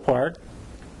distance apart,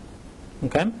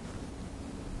 okay?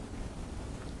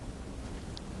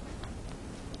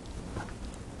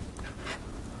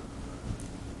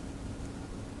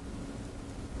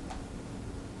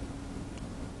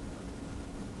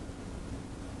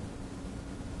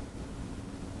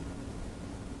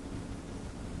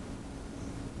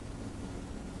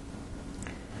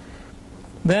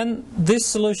 Then this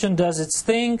solution does its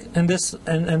thing, and this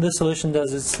solution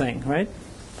does its thing, right?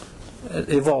 It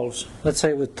evolves, let's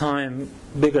say with time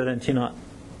bigger than T0.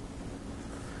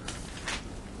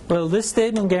 Well, this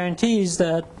statement guarantees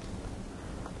that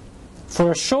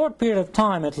for a short period of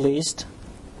time at least,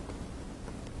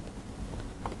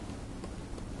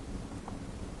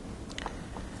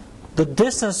 the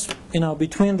distance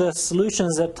between the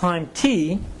solutions at time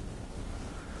t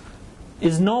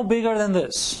is no bigger than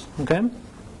this, okay?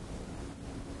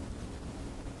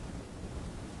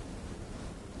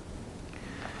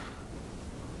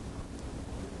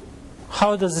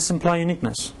 How does this imply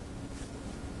uniqueness?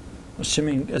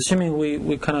 Assuming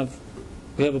we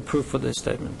have a proof for this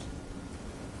statement.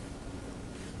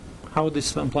 How would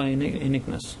this imply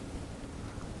uniqueness?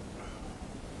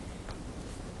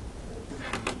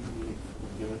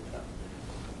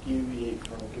 Deviate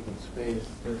from a given space,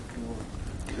 therefore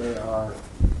they are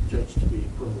judged to be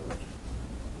equivalent.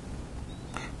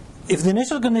 If the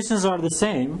initial conditions are the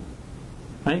same,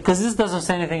 right? Because this doesn't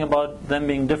say anything about them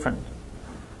being different,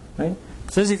 right?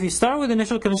 It says if you start with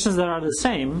initial conditions that are the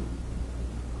same,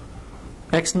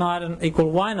 x naught and equal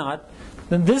y naught,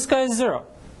 then this guy is 0.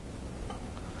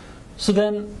 So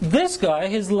then this guy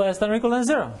is less than or equal than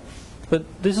 0. But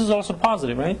this is also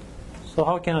positive, right? So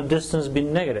how can a distance be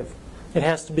negative? It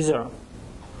has to be 0.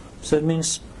 So it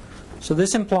means, so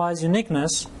this implies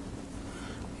uniqueness.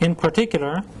 In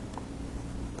particular,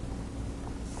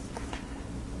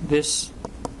 this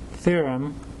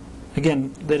theorem,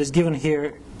 again, that is given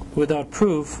here without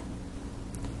proof.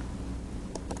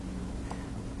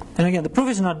 And again, the proof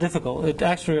is not difficult. It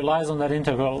actually relies on that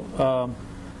integral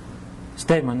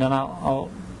statement, and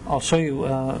I'll show you.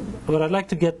 But I'd like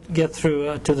to get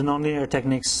through to the nonlinear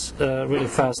techniques really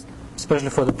fast, especially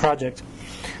for the project.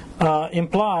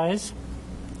 Implies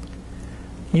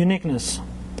uniqueness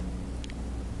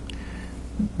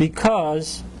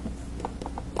because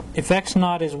if x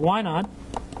naught is y naught,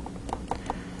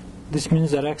 this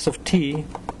means that x of t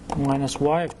minus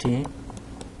y of t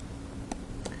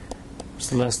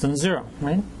is less than 0,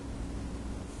 right?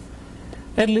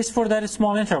 At least for that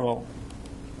small interval.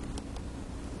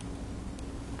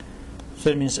 So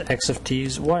it means x of t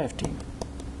is y of t.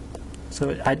 So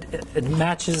it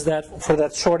matches that for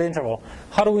that short interval.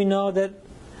 How do we know that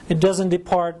it doesn't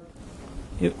depart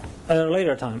at a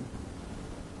later time?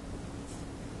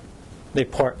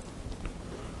 Depart.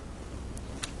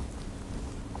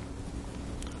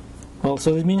 Well,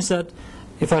 so it means that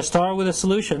if I start with a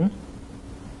solution,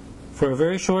 for a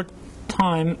very short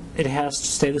time, it has to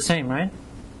stay the same, right?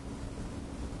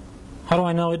 How do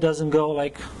I know it doesn't go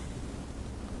like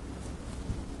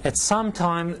at some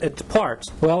time it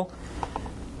departs? Well,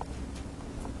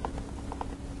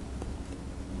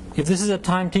 if this is at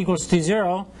time t equals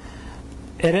t0,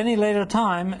 at any later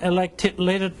time, like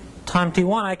later time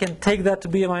t1, I can take that to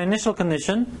be my initial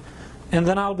condition, and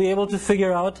then I'll be able to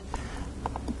figure out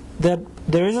that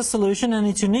there is a solution and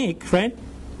it's unique, right?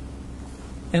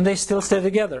 And they still stay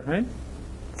together, right?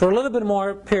 For a little bit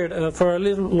more period, for a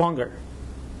little longer.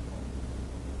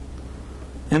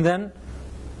 And then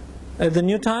at the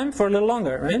new time for a little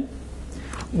longer, right?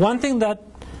 One thing that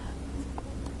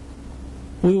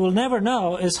we will never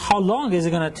know is how long is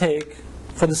it going to take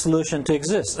for the solution to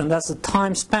exist, and that's the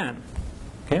time span,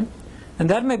 okay? And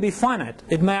that may be finite.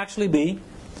 It may actually be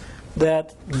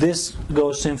that this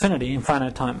goes to infinity,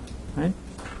 infinite time, right?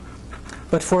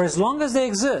 But for as long as they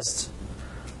exist,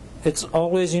 it's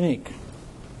always unique.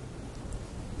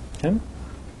 Okay?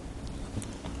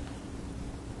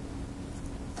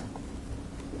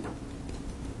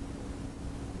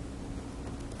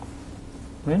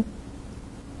 Right?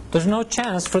 There's no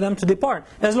chance for them to depart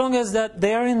as long as that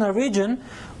they are in a region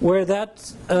where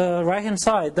that right-hand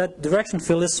side, that direction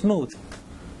field is smooth.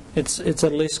 It's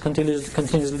at least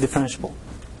continuously differentiable.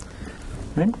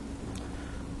 Right?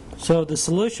 So the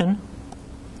solution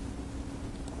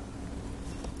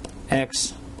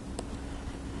x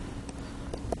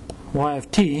y of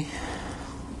t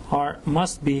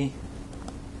must be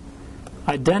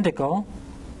identical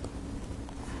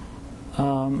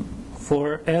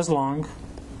for as long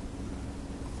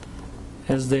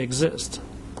as they exist.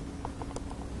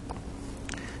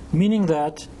 Meaning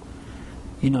that,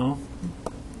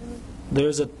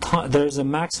 there's a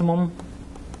maximum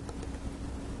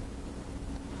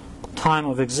time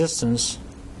of existence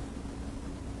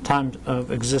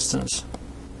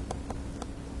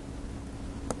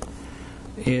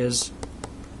is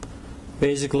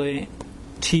basically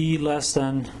t less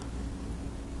than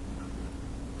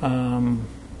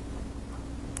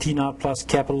t naught plus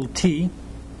capital T.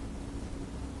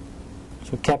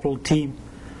 So capital T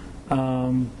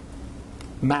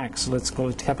max, let's call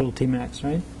it capital T max,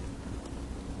 right?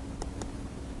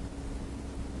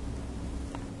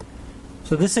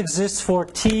 So this exists for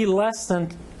t less than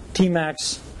t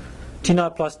max, t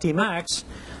naught plus t max.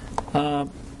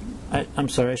 I'm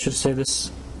sorry, I should say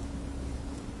this.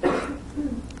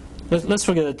 Let's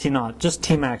forget the t naught. Just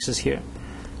t max is here.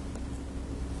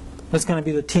 That's going to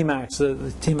be the t max,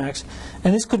 the t max,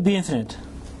 and this could be infinite.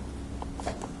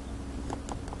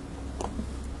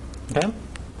 Okay.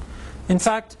 In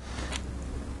fact,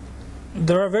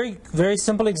 there are very, very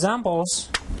simple examples.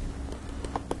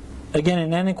 Again,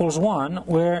 in n equals 1,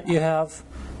 where you have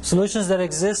solutions that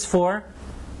exist for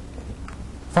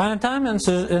finite time, and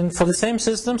for the same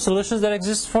system, solutions that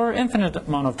exist for infinite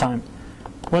amount of time.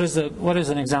 What is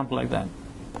an example like that?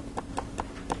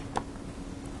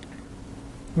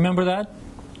 Remember that?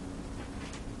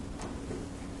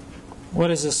 What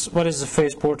is this? What is the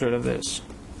phase portrait of this?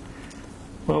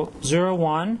 Well, 0,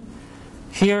 1.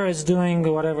 Here it's doing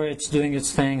whatever it's doing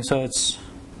its thing, so it's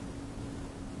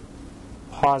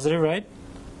positive, right?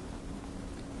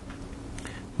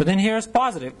 But then here it's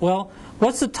positive. Well,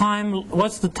 what's the time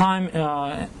lifespan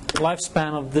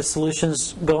of the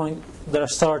solutions going that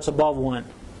starts above 1?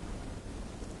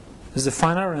 Is it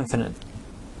finite or infinite?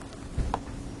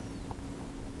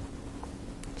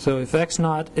 So if x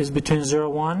naught is between 0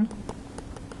 and 1,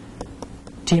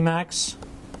 t max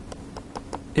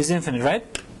is infinite, right?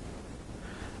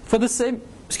 For the same,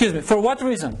 for what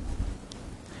reason?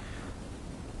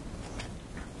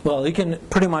 Well, you can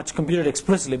pretty much compute it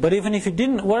explicitly, but even if you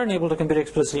weren't able to compute it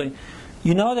explicitly,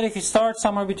 you know that if you start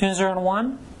somewhere between 0 and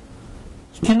 1,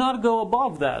 you cannot go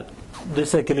above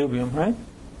this equilibrium, right?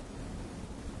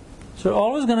 So you're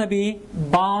always going to be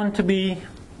bound to be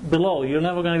below. You're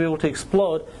never going to be able to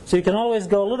explode, so you can always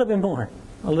go a little bit more,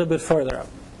 a little bit further up.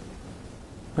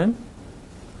 Right?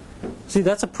 See,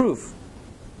 that's a proof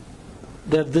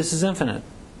that this is infinite.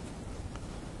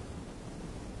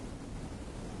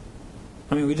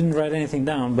 I mean, we didn't write anything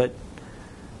down, but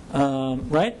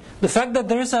right? The fact that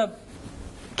there is a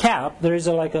cap, there is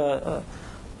a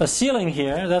ceiling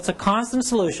here, that's a constant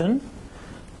solution,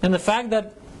 and the fact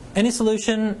that any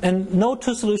solution and no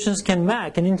two solutions can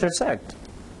intersect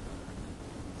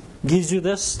gives you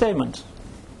this statement.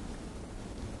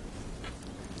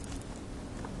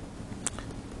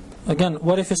 Again,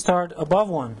 what if you start above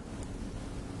 1?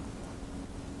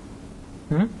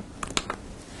 Still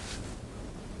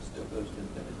goes to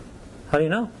infinity. How do you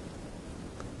know?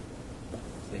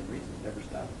 Same reason, never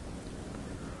stop.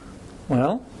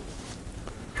 Well,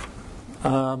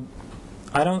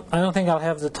 I don't think I'll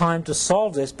have the time to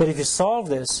solve this, but if you solve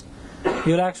this,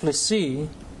 you'll actually see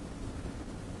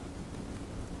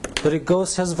that it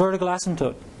has vertical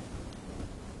asymptote.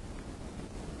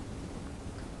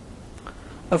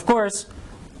 Of course,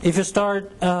 if you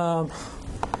start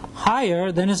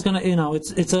higher, then it's gonna,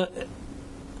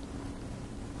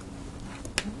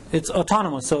 it's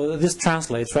autonomous. So this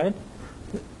translates, right?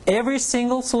 Every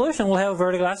single solution will have a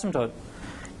vertical asymptote.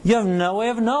 You have no way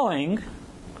of knowing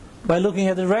by looking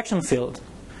at the direction field,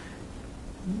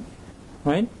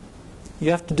 right?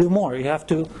 You have to do more. You have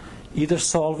to either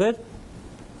solve it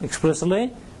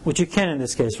explicitly, which you can in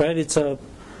this case, right? It's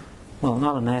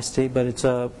not a nasty, but it's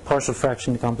a partial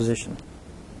fraction decomposition.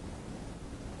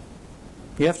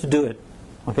 You have to do it.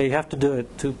 Okay, you have to do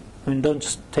it. Don't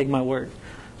just take my word.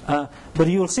 But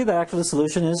you will see that actually the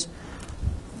solution is,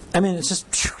 it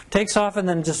just takes off and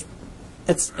then just,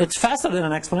 it's faster than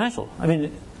an exponential.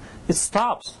 It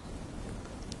stops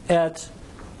at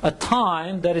a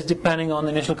time that is depending on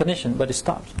the initial condition, but it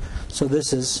stops. So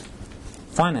this is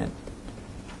finite.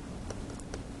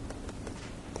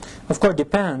 Of course, it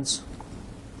depends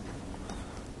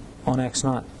on x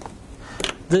naught.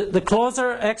 The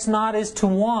closer x naught is to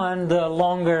 1, the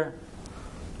longer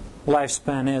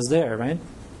lifespan is there, right?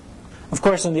 Of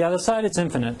course, on the other side, it's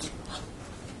infinite.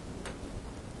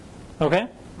 Okay?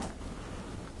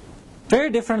 Very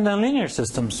different than linear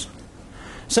systems.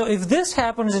 So if this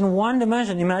happens in 1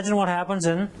 dimension, imagine what happens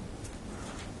in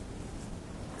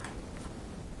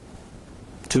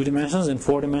 2 dimensions, in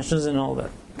 4 dimensions, and all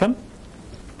that. Okay?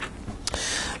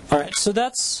 All right, so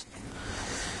that's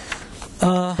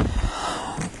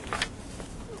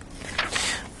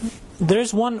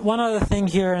There's one other thing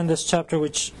here in this chapter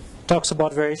which talks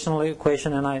about variational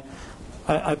equation, and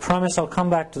I promise I'll come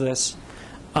back to this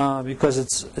because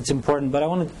it's important. But I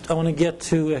want to get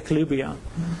to equilibria.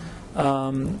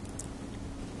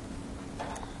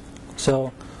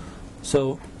 So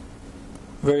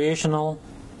variational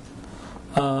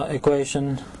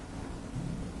equation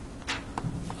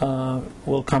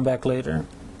will come back later.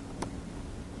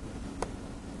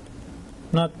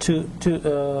 Not too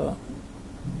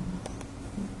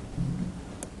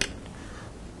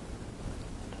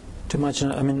much.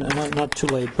 I mean, not too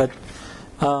late. But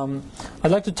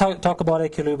I'd like to talk about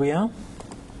equilibria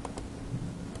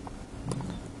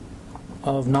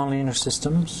of nonlinear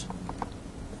systems.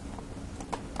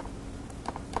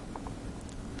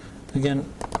 Again,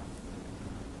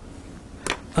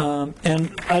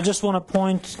 and I just want to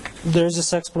point, there's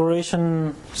this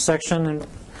exploration section in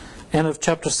end of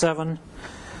chapter 7,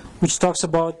 which talks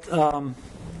about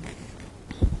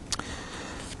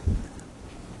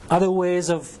other ways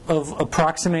of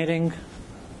approximating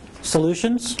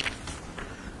solutions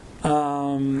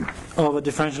of a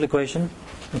differential equation.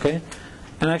 Okay,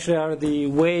 and actually are the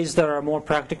ways that are more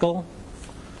practical.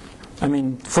 I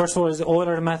mean, first of all is the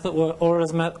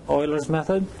Euler's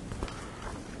method.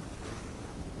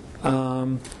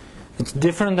 It's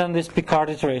different than this Picard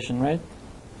iteration, right?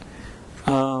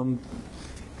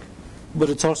 But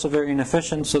it's also very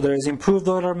inefficient. So there is improved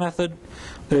Euler method.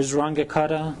 There's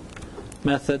Runge-Kutta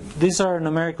method. These are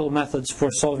numerical methods for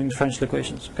solving differential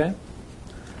equations. Okay,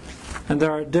 and they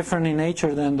are different in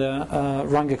nature than the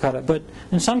Runge-Kutta. But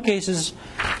in some cases,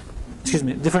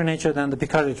 different nature than the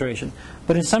Picard iteration.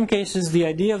 But in some cases, the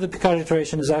idea of the Picard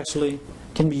iteration is actually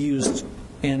can be used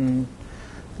in,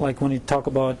 like when you talk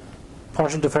about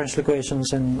partial differential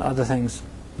equations and other things.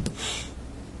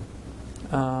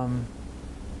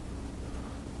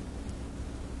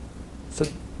 So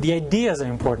the ideas are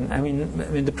important. I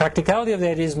mean, the practicality of the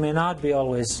ideas may not be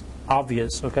always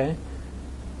obvious. Okay,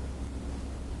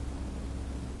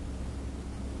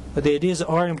 but the ideas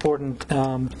are important.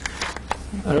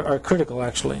 Are critical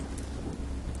actually.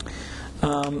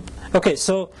 Okay,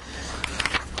 so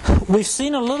we've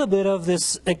seen a little bit of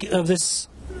this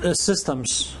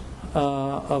systems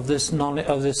of this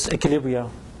equilibria,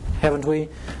 haven't we?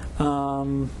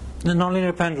 The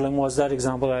nonlinear pendulum was that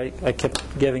example I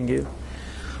kept giving you.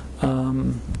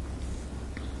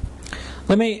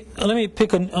 Let me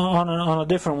pick on a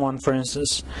different one, for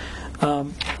instance.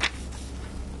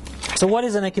 So what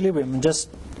is an equilibrium?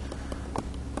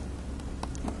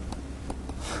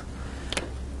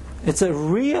 It's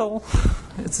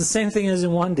the same thing as in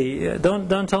 1D.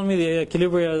 Don't tell me the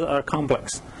equilibria are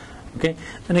complex. Okay,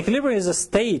 an equilibrium is a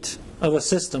state of a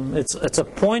system. It's a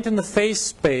point in the phase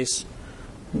space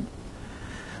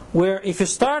where if you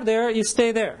start there, you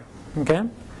stay there. Okay,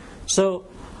 so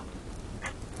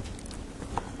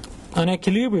an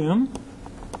equilibrium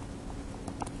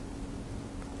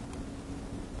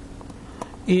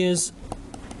is,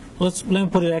 let me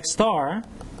put it, x star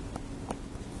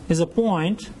is a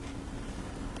point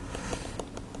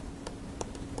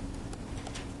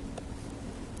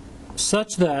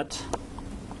such that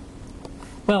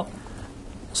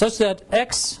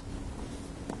x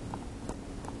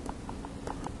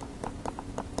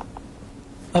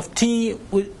of t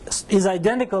is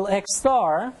identical x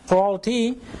star for all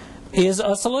t is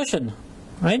a solution,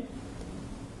 right?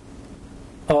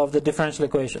 Of the differential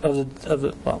equation of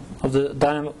the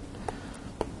dynamic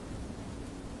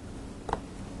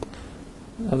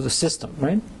of the system,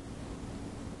 right?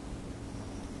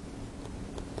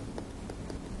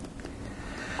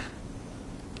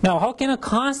 Now, how can a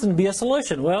constant be a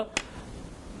solution? Well,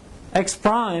 x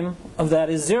prime of that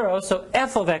is 0, so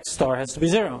f of x star has to be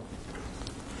 0.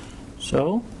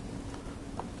 So,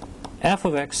 f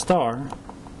of x star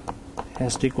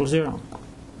has to equal 0.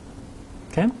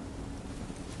 Okay?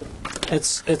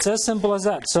 It's as simple as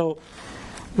that. So,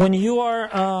 when you are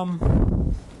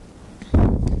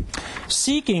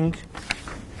seeking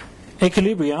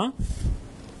equilibria,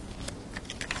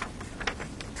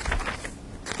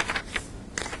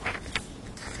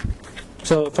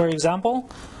 so for example,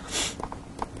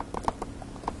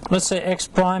 let's say x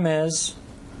prime is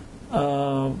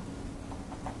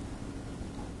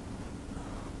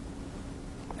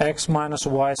x minus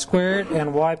y squared,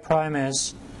 and y prime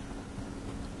is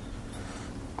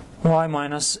y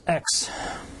minus x.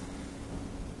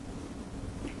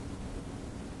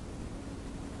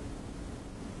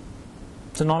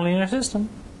 It's a nonlinear system.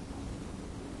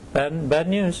 Bad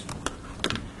news.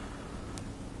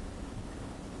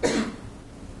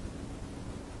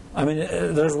 I mean,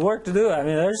 there's work to do. I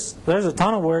mean, there's a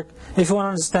ton of work if you want to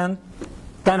understand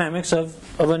dynamics of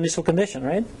an initial condition,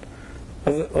 right?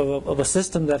 Of a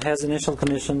system that has initial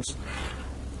conditions,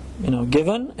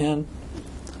 given, and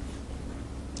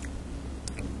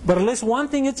but at least one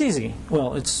thing it's easy.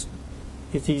 Well, it's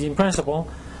easy in principle.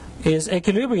 Is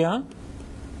equilibria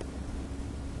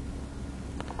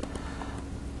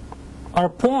are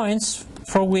points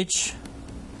for which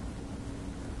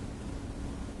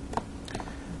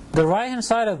the right-hand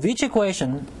side of each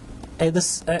equation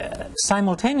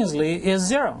simultaneously is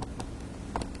 0.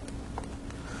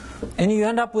 And you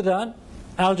end up with an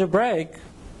algebraic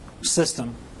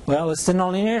system. Well, it's still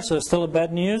nonlinear, so it's still a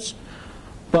bad news,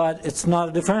 but it's not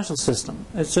a differential system.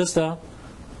 It's just a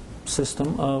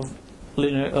system of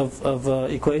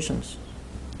equations.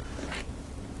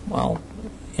 Well,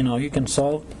 you can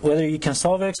solve, whether you can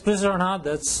solve it explicitly or not,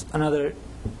 that's another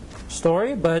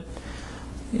story, but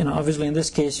obviously in this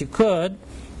case you could.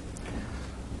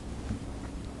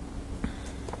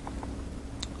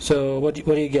 So what do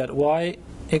you get? Y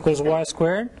equals y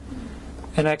squared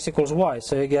and x equals y.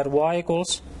 So you get y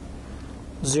equals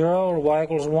 0 or y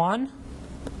equals 1.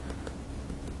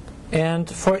 And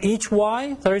for each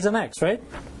y, there is an x, right?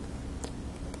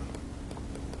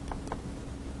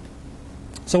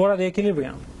 So what are the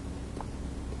equilibria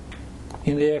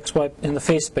in the xy in the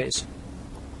phase space?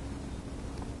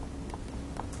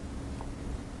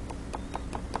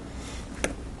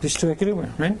 These two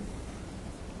equilibria, right?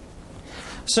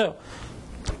 So,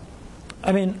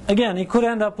 I mean, again, you could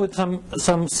end up with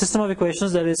some system of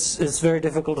equations that is very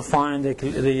difficult to find even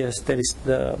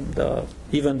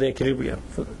the equilibria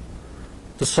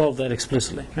to solve that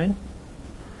explicitly, right?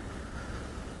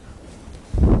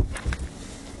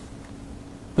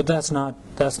 But that's not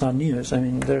news. I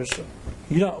mean,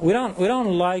 we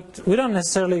don't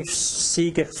necessarily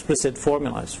seek explicit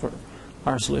formulas for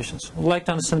our solutions. We like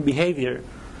to understand behavior,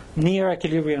 near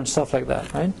equilibrium, and stuff like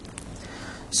that, right?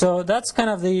 So that's kind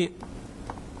of the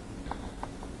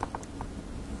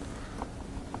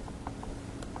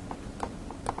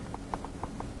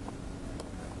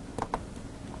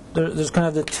there's kind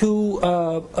of the two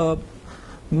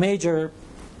major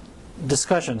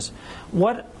discussions.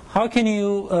 How can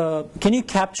you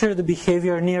capture the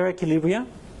behavior near equilibria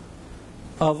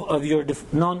of your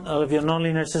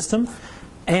nonlinear system,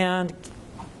 and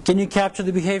can you capture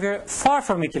the behavior far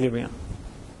from equilibrium?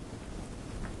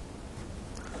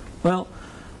 Well,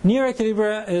 near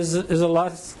equilibria is a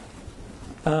lot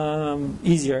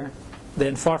easier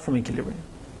than far from equilibrium.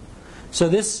 So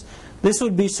this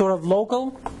would be sort of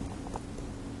local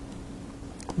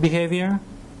behavior,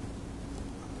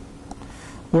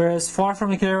 whereas far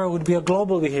from equilibrium would be a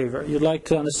global behavior. You'd like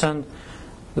to understand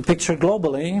the picture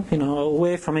globally,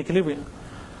 away from equilibrium.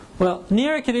 Well,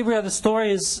 near equilibria, the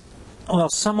story is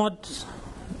somewhat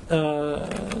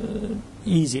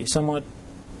easy, somewhat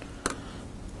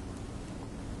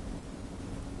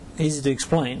easy to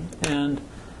explain,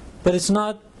 but it's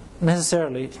not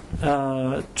necessarily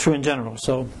true in general.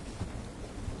 So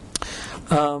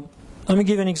let me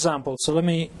give you an example. So let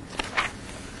me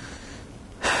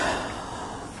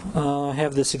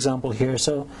have this example here.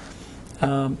 So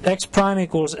x prime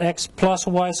equals x plus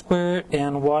y squared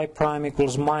and y prime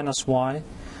equals minus y.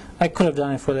 I could have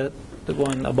done it for the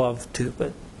one above too,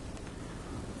 but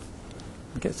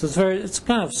okay. So it's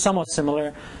kind of somewhat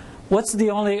similar. What's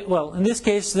the only, well, in this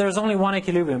case there's only one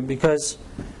equilibrium because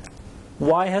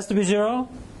y has to be 0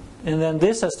 and then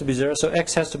this has to be 0, so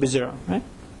x has to be 0, right?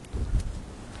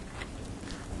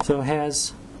 So it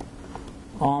has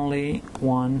only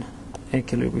one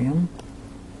equilibrium,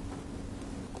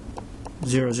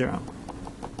 0, 0.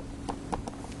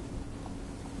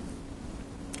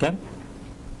 Okay?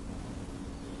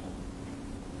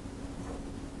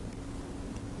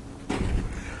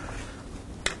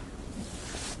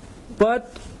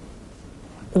 But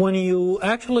when you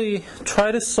actually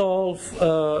try to solve,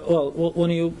 when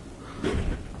you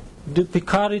do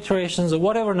Picard iterations or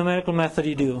whatever numerical method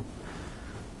you do,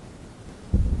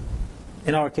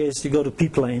 in our case, you go to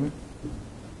p-plane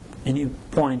and you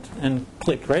point and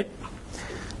click, right?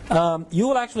 You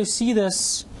will actually see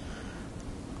this,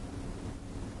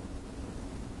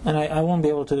 and I won't be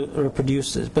able to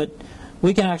reproduce this, but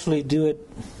we can actually do it.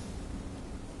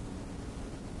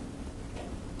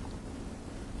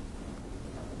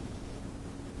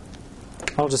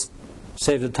 I'll just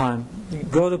save the time.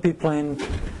 Go to p-plane,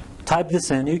 type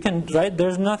this in. You can, right?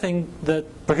 There's nothing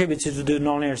that prohibits you to do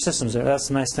nonlinear systems there. That's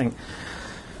the nice thing.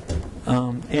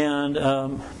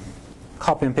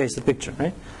 Copy and paste the picture,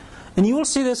 right? And you will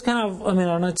see this kind of,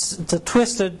 it's a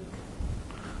twisted,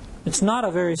 it's not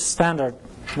a very standard,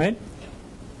 right?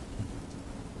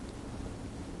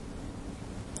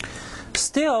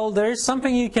 still, there is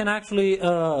something you can actually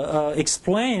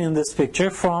explain in this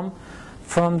picture from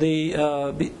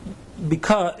the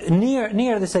because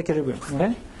near this equilibrium.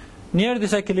 Okay, near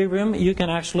this equilibrium, you can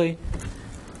actually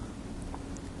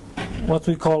what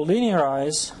we call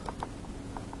linearize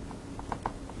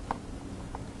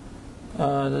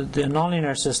the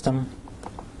nonlinear system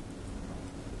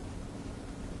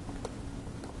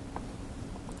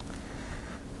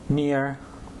near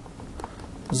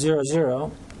 0,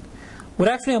 0 would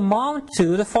actually amount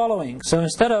to the following. So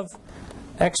instead of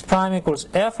x prime equals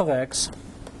f of x,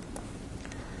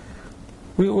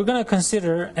 we're going to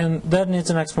consider, and that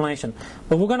needs an explanation,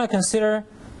 but we're going to consider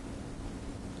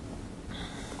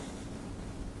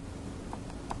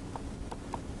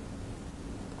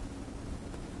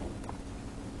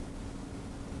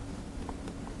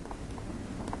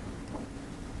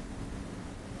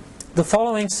the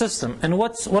following system. And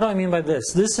what do I mean by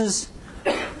this? This is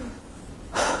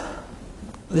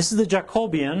the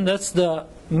Jacobian. That's the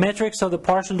matrix of the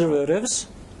partial derivatives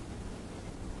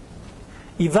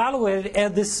evaluated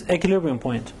at this equilibrium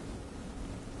point.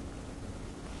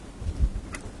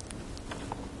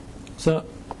 So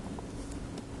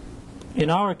in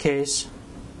our case,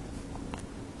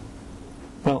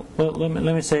 well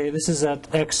let me say this is at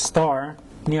x star,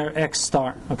 near x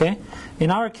star. Okay,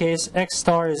 in our case x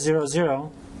star is 0,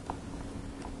 0.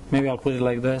 Maybe I'll put it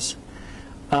like this.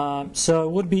 So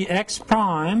it would be x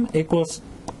prime equals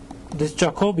this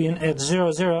Jacobian at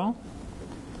 0, 0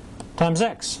 times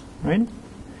x, right?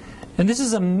 And this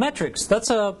is a matrix. That's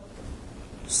a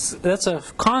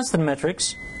constant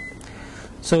matrix.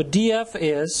 So df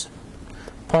is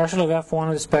partial of f1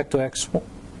 with respect to x. I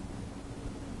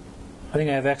think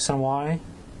I have x and y.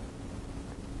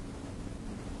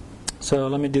 So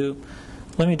let me do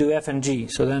f and g.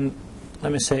 So then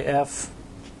let me say f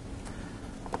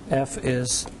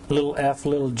is little f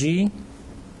little g.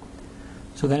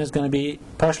 So then it's going to be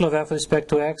partial of f with respect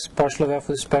to x, partial of f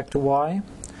with respect to y,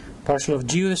 partial of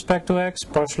g with respect to x,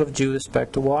 partial of g with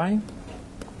respect to y.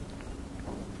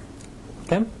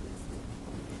 Okay?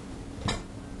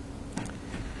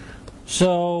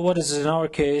 So what is it in our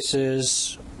case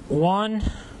is 1,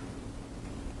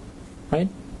 right?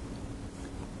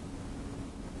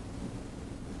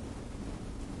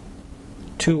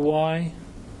 Two y,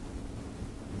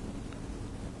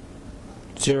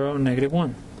 0,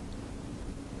 -1.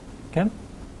 Okay?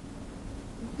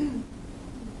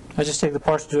 I just take the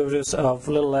partial derivatives of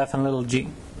little f and little g.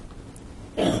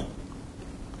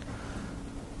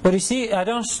 But you see, I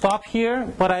don't stop here,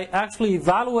 but I actually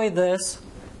evaluate this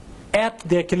at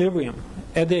the equilibrium.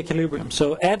 At the equilibrium.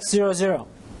 So at 0, 0.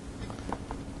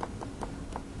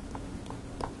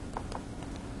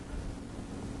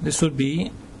 This would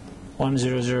be 1,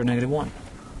 0, 0, -1.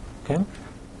 Okay?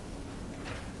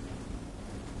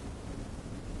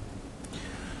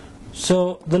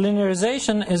 So the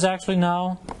linearization is actually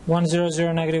now 1, 0,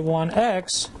 0, -1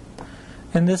 x,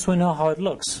 and this we know how it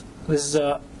looks. This is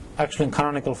actually in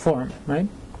canonical form, right?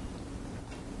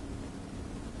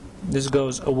 This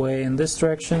goes away in this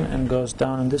direction and goes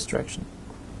down in this direction.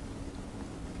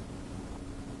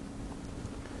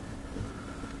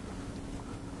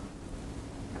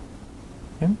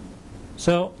 Okay?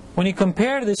 So when you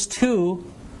compare these two,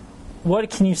 what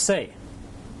can you say?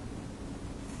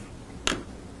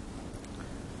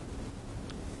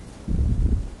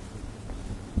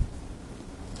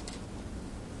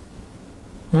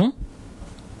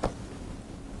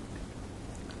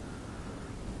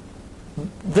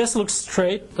 This looks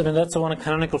straight. I mean, that's the one in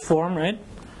canonical form, right?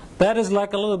 That is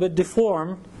like a little bit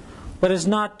deformed, but it's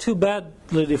not too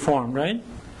badly deformed, right?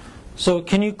 So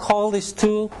can you call these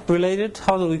two related?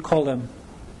 How do we call them?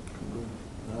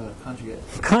 Conjugate.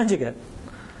 Conjugate.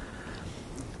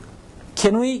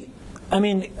 Can we, I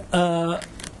mean,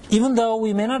 even though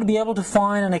we may not be able to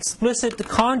find an explicit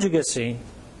conjugacy,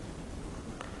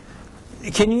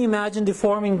 can you imagine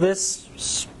deforming this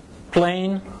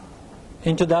plane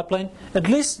into that plane, at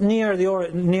least near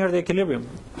the equilibrium?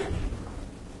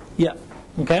 Yeah.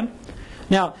 Okay.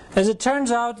 Now, as it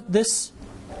turns out, this,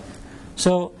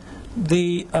 so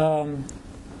the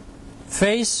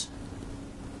phase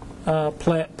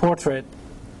portrait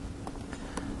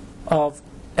of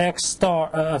x star,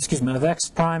 of x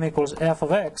prime equals f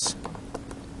of x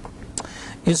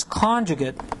is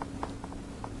conjugate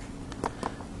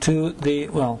to the,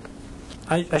 well,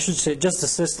 I should say just the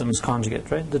system is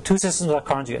conjugate, right? The two systems are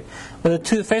conjugate. But the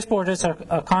two phase portraits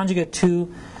are conjugate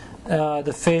to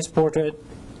the phase portrait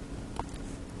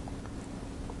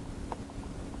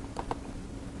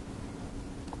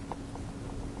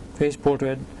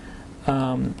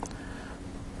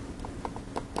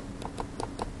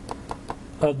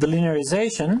the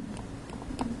linearization.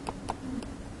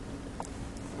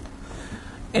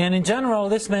 And in general,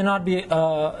 this may not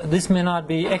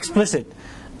be explicit,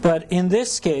 but in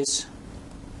this case,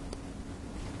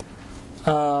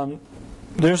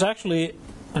 there's actually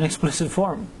an explicit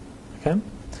form. Okay,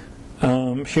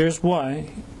 here's y.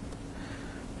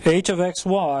 H of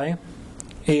xy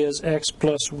is x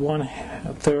plus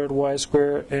 1/3 y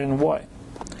squared and y.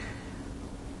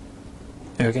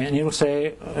 Okay, and you'll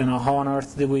say, how on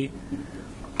earth did we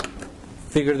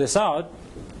figure this out?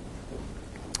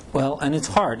 Well, and it's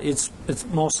hard. It's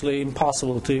mostly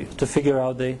impossible to figure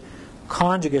out the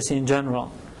conjugacy in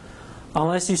general,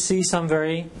 unless you see some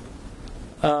very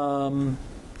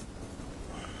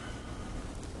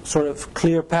sort of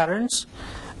clear patterns.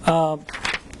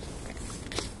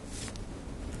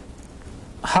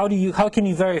 How can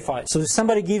you verify? So if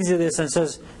somebody gives you this and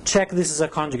says, check this is a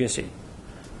conjugacy,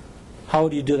 how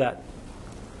would you do that?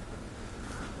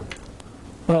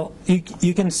 Well,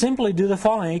 you can simply do the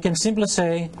following. You can simply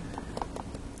say,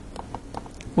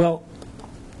 well,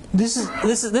 this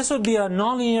would be a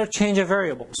nonlinear change of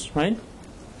variables, right?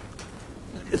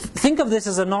 Think of this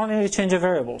as a nonlinear change of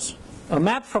variables. A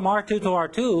map from R2 to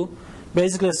R2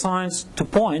 basically assigns to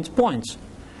points,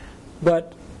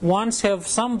 but ones have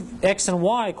some x and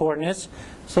y coordinates.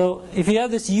 So if you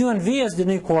have this u and v as the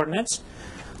new coordinates,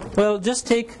 well, just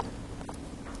take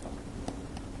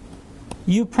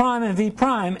u prime and v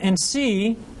prime and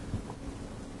see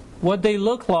what they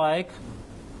look like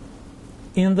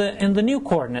in the new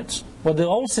coordinates, what the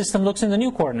old system looks in the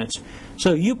new coordinates.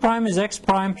 So u prime is x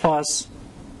prime plus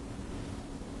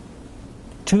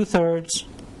 2/3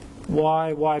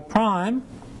 y prime.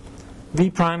 V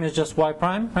prime is just y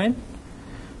prime, right?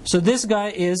 So this guy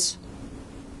is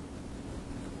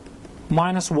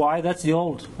minus y, that's the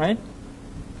old, right?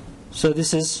 So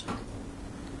this is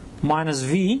minus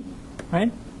v,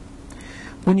 right?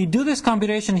 When you do this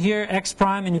computation here, x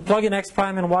prime, and you plug in x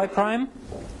prime and y prime,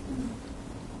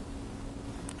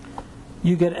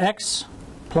 you get x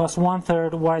plus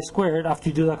 1/3 y squared after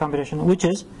you do that computation, which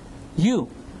is u.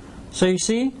 So you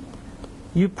see,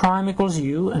 u prime equals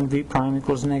u and v prime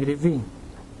equals negative v.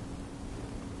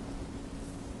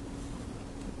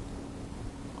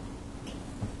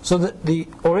 So the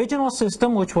original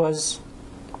system, which was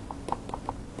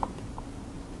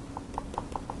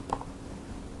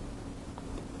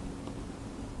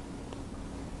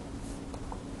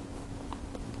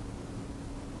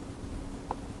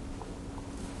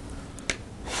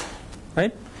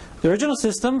right? The original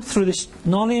system, through this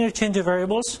nonlinear change of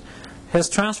variables, has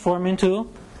transformed into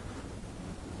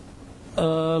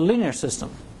a linear system,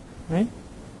 right?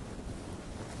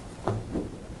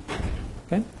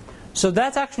 Okay. So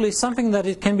that's actually something that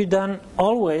it can be done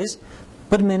always,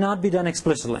 but may not be done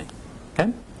explicitly.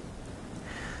 Okay.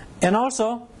 And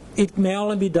also, it may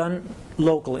only be done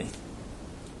locally.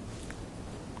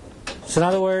 So in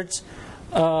other words,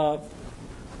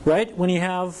 right, when you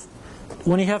have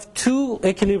two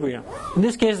equilibria, in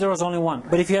this case there was only one,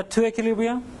 but if you had two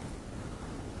equilibria,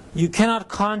 you cannot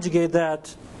conjugate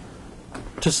that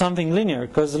to something linear,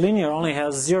 because linear only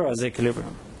has 0 as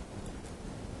equilibrium,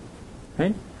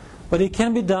 right? But it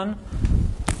can be done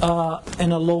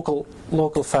in a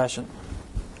local fashion.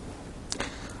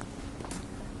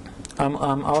 I'm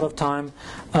out of time.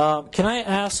 Can I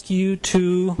ask you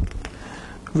to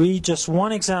read just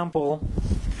one example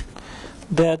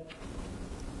that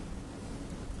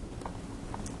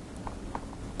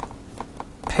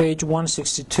page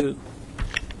 162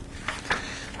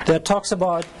 that talks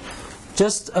about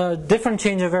just a different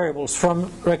change of variables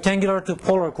from rectangular to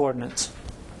polar coordinates.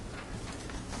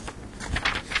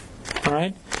 All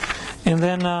right, and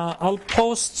then I'll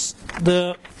post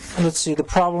the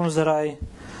problems that I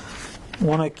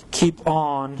want to keep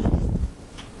on.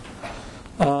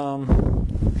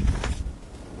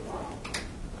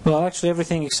 Well, actually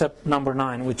everything except number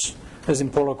 9, which is in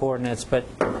polar coordinates. But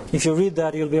if you read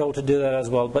that, you'll be able to do that as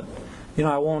well. But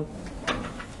I won't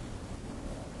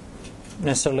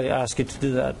necessarily ask you to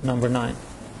do that, number 9.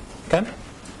 Okay?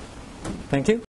 Thank you.